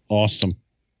 Awesome.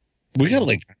 We got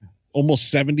like almost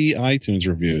 70 iTunes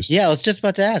reviews. Yeah, I was just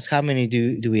about to ask, how many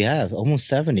do we have? Almost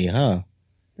 70, huh?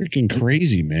 Freaking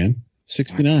crazy, man.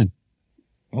 69.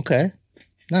 Okay.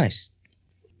 Nice.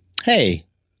 Hey,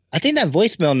 I think that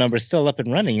voicemail number is still up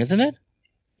and running, isn't it?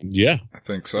 Yeah. I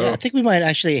think so. Yeah, I think we might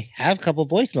actually have a couple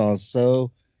voicemails.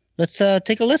 So let's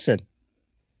take a listen.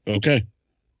 Okay.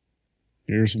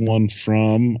 Here's one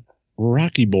from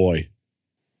Rocky Boy.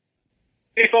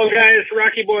 Hey, folks, guys.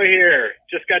 Rocky Boy here.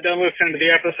 Just got done listening to the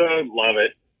episode. Love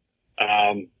it.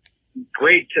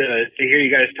 Great to hear you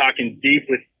guys talking deep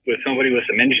with somebody with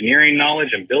some engineering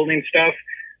knowledge and building stuff.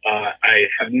 I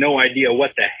have no idea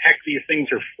what the heck these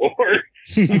things are for,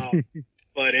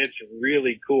 but it's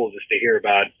really cool just to hear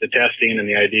about the testing and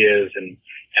the ideas and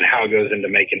how it goes into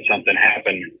making something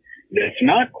happen that's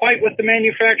not quite what the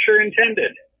manufacturer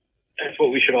intended. That's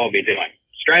what we should all be doing,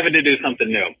 striving to do something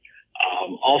new.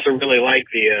 Also really like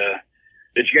that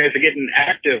you guys are getting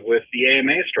active with the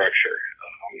AMA structure.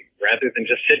 Rather than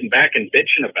just sitting back and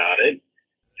bitching about it,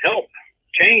 help,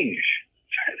 change.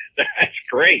 That's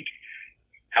great.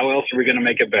 How else are we going to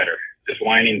make it better? Because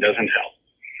whining doesn't help.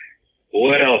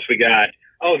 What else we got?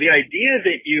 Oh, the idea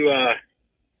that you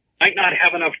might not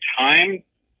have enough time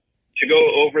to go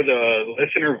over the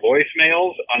listener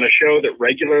voicemails on a show that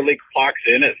regularly clocks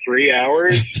in at 3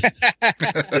 hours.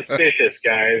 Suspicious,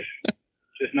 guys.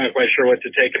 Just not quite sure what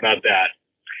to take about that.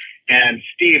 And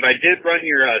Steve, I did run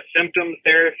your symptoms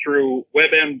there through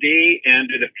WebMD,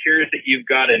 and it appears that you've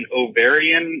got an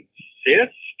ovarian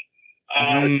cyst.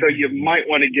 So you might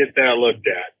want to get that looked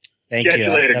at. Thank Catch you.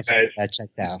 you later, Definitely guys. got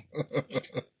checked out.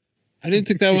 I didn't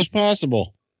think that was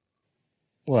possible.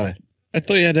 What? I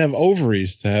thought you had to have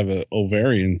ovaries to have an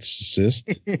ovarian cyst.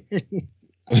 I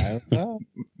don't know.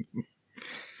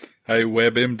 Hey,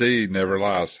 WebMD never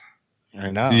lies.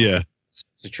 I know. Yeah. It's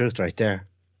the truth right there.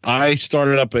 I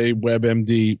started up a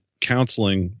WebMD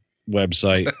counseling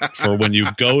website for when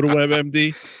you go to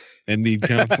WebMD and need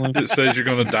counseling. It says you're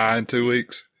going to die in 2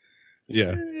 weeks.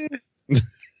 Yeah.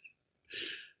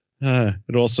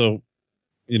 It also,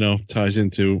 ties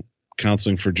into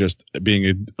counseling for just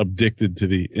being addicted to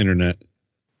the internet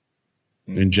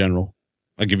in general.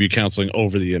 I'll give you counseling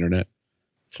over the internet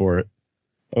for it.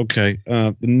 Okay.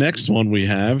 The next one we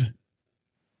have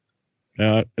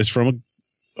is from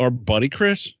our buddy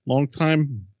Chris,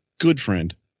 longtime good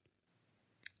friend.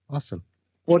 Awesome.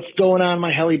 What's going on,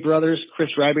 my Helly brothers? Chris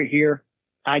Rybert here.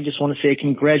 I just want to say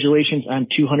congratulations on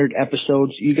 200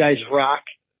 episodes. You guys rock.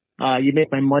 You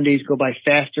make my Mondays go by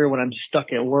faster when I'm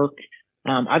stuck at work.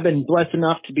 I've been blessed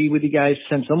enough to be with you guys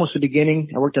since almost the beginning.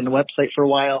 I worked on the website for a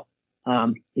while.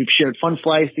 We've shared fun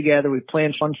flies together. We've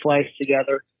planned fun flies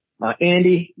together.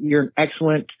 Andy, you're an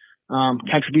excellent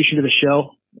contribution to the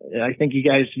show. I think you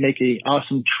guys make an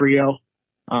awesome trio.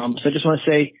 So I just want to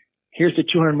say, here's to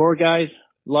 200 more guys.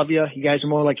 Love you. You guys are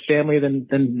more like family than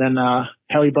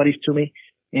Helly buddies to me.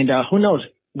 And who knows?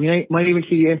 We might even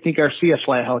see Anthony Garcia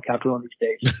fly a helicopter one of these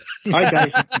days. All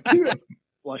right, guys.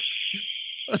 Flush.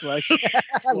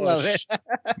 I love it.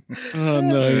 Oh,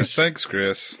 nice. Thanks,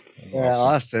 Chris. Yeah,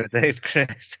 awesome. Thanks,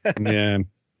 Chris. Man,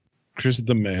 Chris is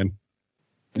the man.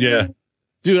 Yeah,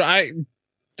 dude. I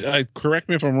correct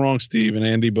me if I'm wrong, Steve and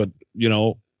Andy, but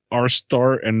our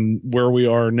start and where we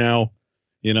are now,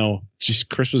 just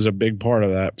Chris was a big part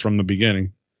of that from the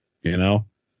beginning.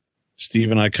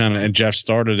 Steve and I and Jeff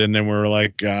started, and then we were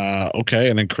like, okay,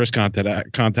 and then Chris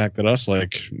contacted us,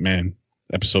 like, man,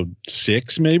 episode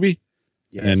 6 maybe,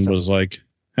 was like,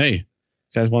 hey, you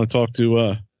guys want to talk to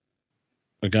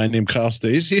a guy named Kyle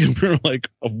Stacey? And we were like,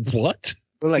 what?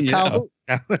 We're like, Kyle.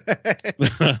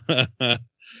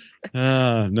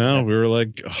 No, we were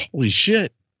like, holy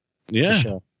shit. Yeah.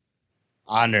 Sure.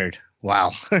 Honored.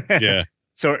 Wow. Yeah.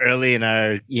 So early in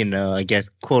our, I guess,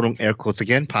 quote air quotes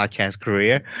again, podcast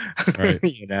career. Right.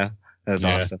 That's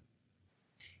awesome.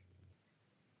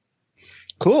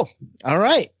 Cool. All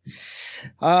right.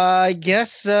 I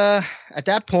guess at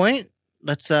that point,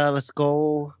 let's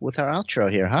go with our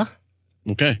outro here, huh?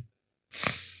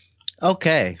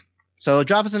 Okay. So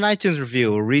drop us an iTunes review.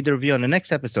 We'll read the review on the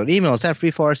next episode. Email us at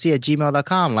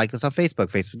free4rc@gmail.com. Like us on Facebook,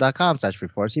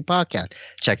 facebook.com/free4rc podcast.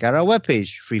 Check out our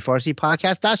webpage,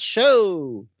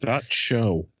 free4rcpodcast.show.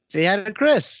 Say hi to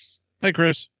Chris. Hi,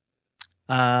 Chris.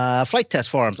 Flight Test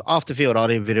Forums, off the field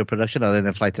audio and video production other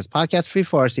than Flight Test Podcast,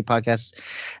 Free4RC Podcast.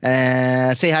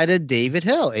 Say hi to David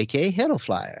Hill, a.k.a. Hill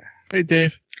Flyer. Hey,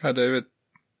 Dave. Hi, David.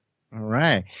 All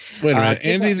right. Wait a minute.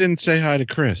 Andy didn't say hi to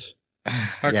Chris.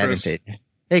 Hi, Chris.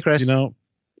 Hey, Chris.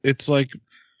 It's like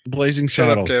Blazing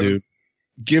Saddles, dude.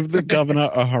 Give the governor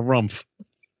a harumph.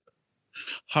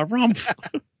 Harumph.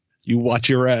 You watch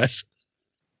your ass.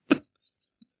 All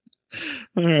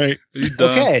right. Are you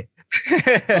done? Okay.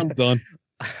 I'm done.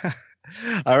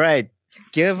 All right.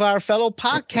 Give our fellow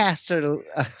podcasters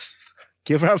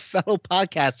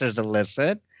a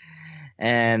listen.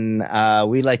 And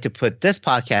we like to put this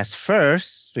podcast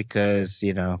first because,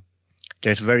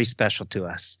 they're very special to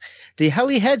us. The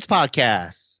Helly Heads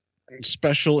podcast.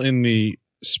 Special in the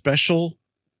special,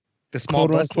 the small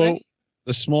quote bus unquote, way?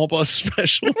 The small bus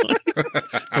special.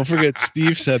 Don't forget,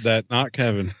 Steve said that, not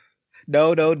Kevin.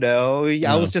 No.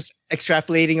 I was just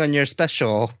extrapolating on your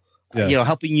special,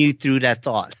 helping you through that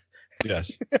thought.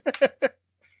 Yes.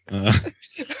 Those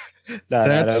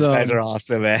guys are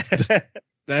awesome, man.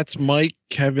 That's Mike,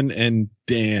 Kevin, and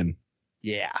Dan.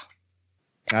 Yeah.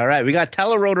 All right. We got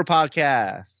Telerotor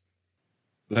podcast.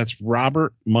 That's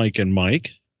Robert, Mike, and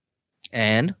Mike.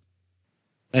 And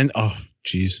oh,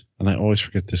 geez. And I always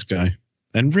forget this guy.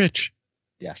 And Rich.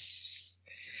 Yes.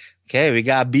 Okay. We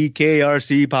got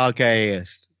BKRC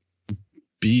podcast.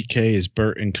 BK is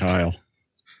Bert and Kyle.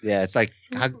 Yeah. It's like,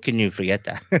 how can you forget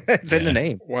that? It's in the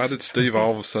name. Why did Steve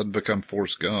all of a sudden become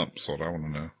Forrest Gump? That's what I want to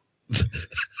know.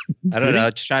 I don't know.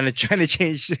 Just trying to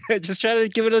change. Just trying to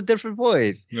give it a different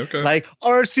voice. Okay. Like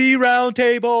RC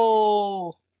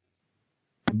Roundtable.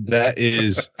 That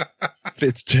is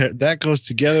that goes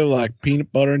together like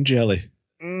peanut butter and jelly.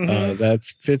 Mm-hmm.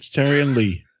 That's Fitzterry and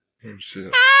Lee. Oh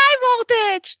shit. High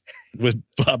voltage with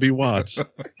Bobby Watts.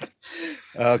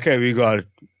 Okay, we got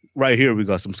right here. We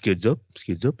got some skids up.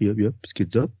 Yep.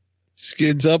 Skids up.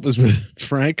 Skids up is with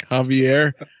Frank,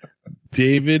 Javier,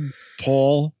 David,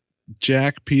 Paul,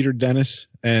 Jack, Peter, Dennis,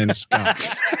 and Scott.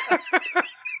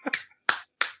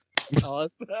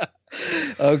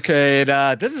 Okay,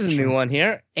 and this is a new one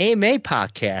here. AMA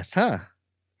podcast, huh?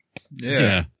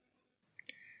 Yeah.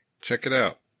 Check it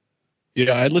out.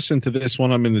 Yeah, I listened to this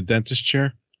when I'm in the dentist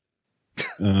chair,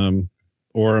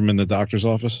 or I'm in the doctor's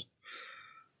office.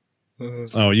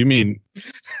 Oh, you mean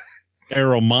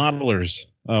Aero Modelers?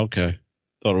 Oh, okay,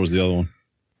 thought it was the other one.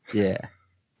 Yeah.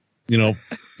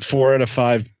 4 out of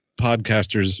 5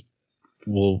 podcasters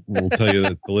will tell you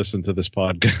that to listen to this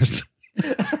podcast.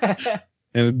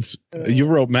 And you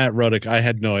wrote Matt Ruddick. I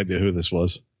had no idea who this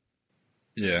was.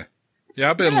 Yeah. Yeah,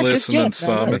 I've been Yeah, good listening guess,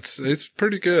 some. Matt It's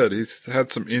pretty good. He's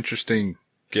had some interesting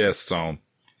guests on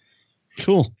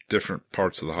Cool. different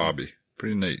parts of the hobby.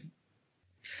 Pretty neat.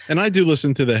 And I do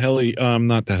listen to the RC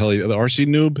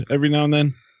Noob every now and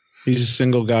then. He's a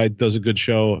single guy, does a good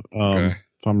show. Okay.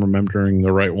 If I'm remembering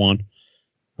the right one.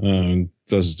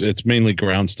 It's mainly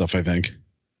ground stuff, I think.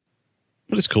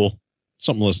 But it's cool.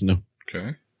 Something to listen to.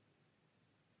 Okay.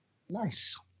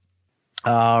 Nice.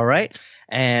 All right.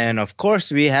 And of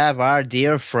course, we have our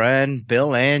dear friend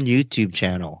Bill Ann YouTube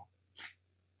channel.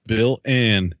 Bill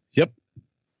Ann. Yep.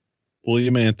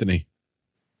 William Anthony.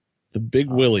 The Big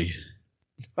Willie.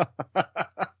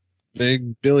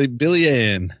 Big Billy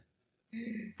Ann.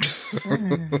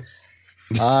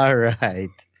 All right.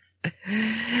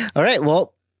 All right.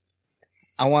 Well,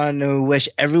 I want to wish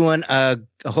everyone,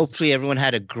 hopefully everyone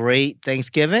had a great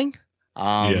Thanksgiving.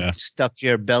 Stuffed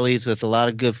your bellies with a lot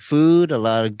of good food, a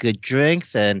lot of good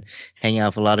drinks, and hang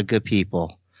out with a lot of good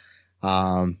people.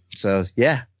 So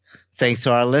yeah, thanks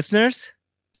to our listeners.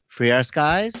 Free our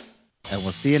skies, and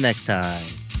we'll see you next time.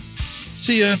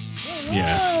 See ya.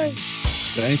 Yeah.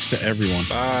 Thanks to everyone.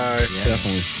 Bye. Yeah.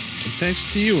 Definitely. And thanks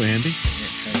to you, Andy.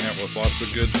 Hang out with lots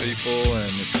of good people,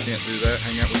 and if you can't do that,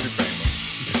 hang out with your family.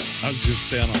 I was just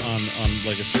saying on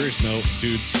like a serious note,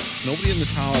 dude, nobody in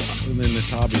this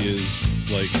hobby is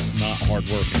like not hard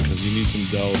working, because you need some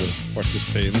dough to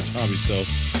participate in this hobby. So,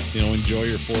 enjoy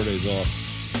your 4 days off.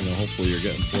 Hopefully you're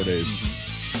getting 4 days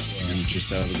and just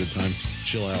have a good time.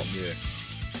 Chill out. Yeah.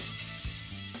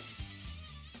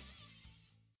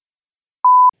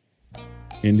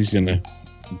 Andy's gonna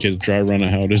get a dry run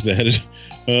of how it is to edit.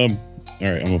 All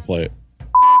right, I'm gonna play it.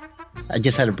 I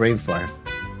just had a brain fire.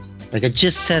 Like I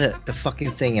just said it, the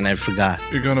fucking thing, and I forgot.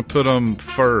 You're going to put them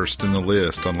first in the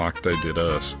list, unlike they did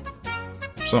us.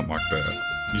 Something like that.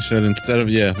 You said instead of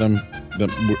them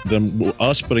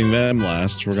us putting them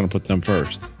last, we're gonna put them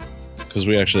first because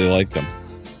we actually like them.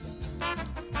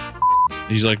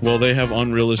 He's like, well, they have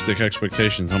unrealistic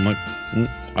expectations. I'm like,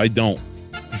 I don't.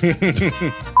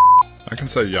 I can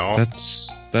say y'all.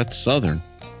 That's Southern.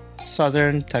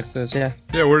 Southern Texas, yeah.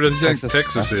 Yeah, where do you think Texas.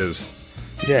 Texas is?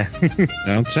 Yeah.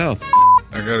 Down south.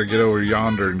 I gotta get over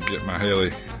yonder and get my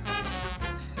heli.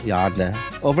 Yonder.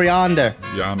 Over yonder.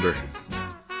 Yonder.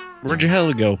 Where'd your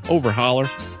heli go? Over holler.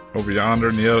 Over yonder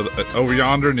and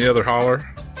the other holler.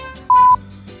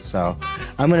 So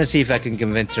I'm going to see if I can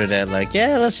convince her that, like,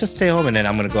 yeah, let's just stay home, and then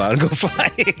I'm going to go out and go fly.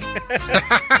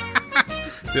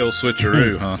 The old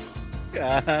switcheroo, huh?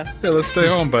 Yeah, let's stay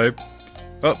home, babe.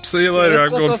 Oh, see you later. I'm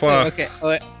going to fly. Okay.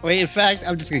 Wait, in fact,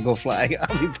 I'm just going to go fly.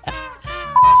 I'll be back.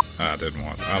 I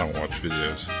don't watch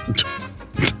videos.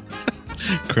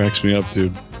 Cracks me up,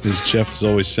 dude. This Jeff is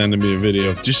always sending me a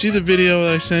video. Did you see the video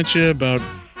that I sent you about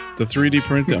the 3D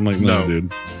print? I'm like, no,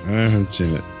 dude. I haven't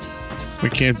seen it. We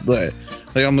can't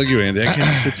I'm like you, Andy. I can't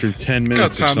sit through 10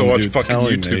 minutes. Got time to watch fucking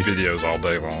telling YouTube me. videos all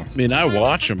day long. I mean, I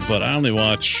watch them, but I only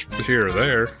watch Here or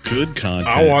there. good content.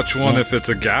 I'll watch one if it's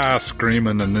a guy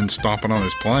screaming and then stomping on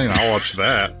his plane. I'll watch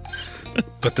that.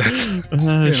 But that's,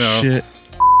 shit.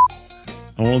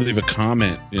 I want to leave a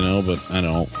comment, but I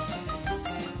don't.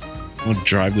 I want to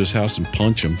drive to his house and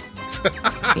punch him.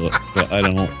 but I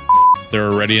don't.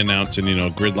 They're already announcing,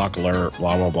 gridlock alert,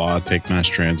 blah, blah, blah, take mass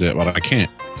transit, but I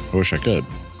can't. I wish I could.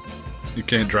 You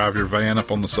can't drive your van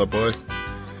up on the subway?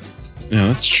 Yeah,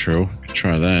 that's true.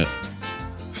 Try that.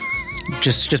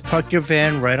 Just park your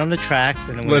van right on the tracks,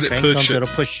 and then when Let the it train push comes, it. it'll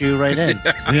push you right in.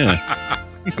 Yeah.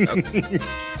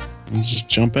 And just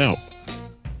jump out.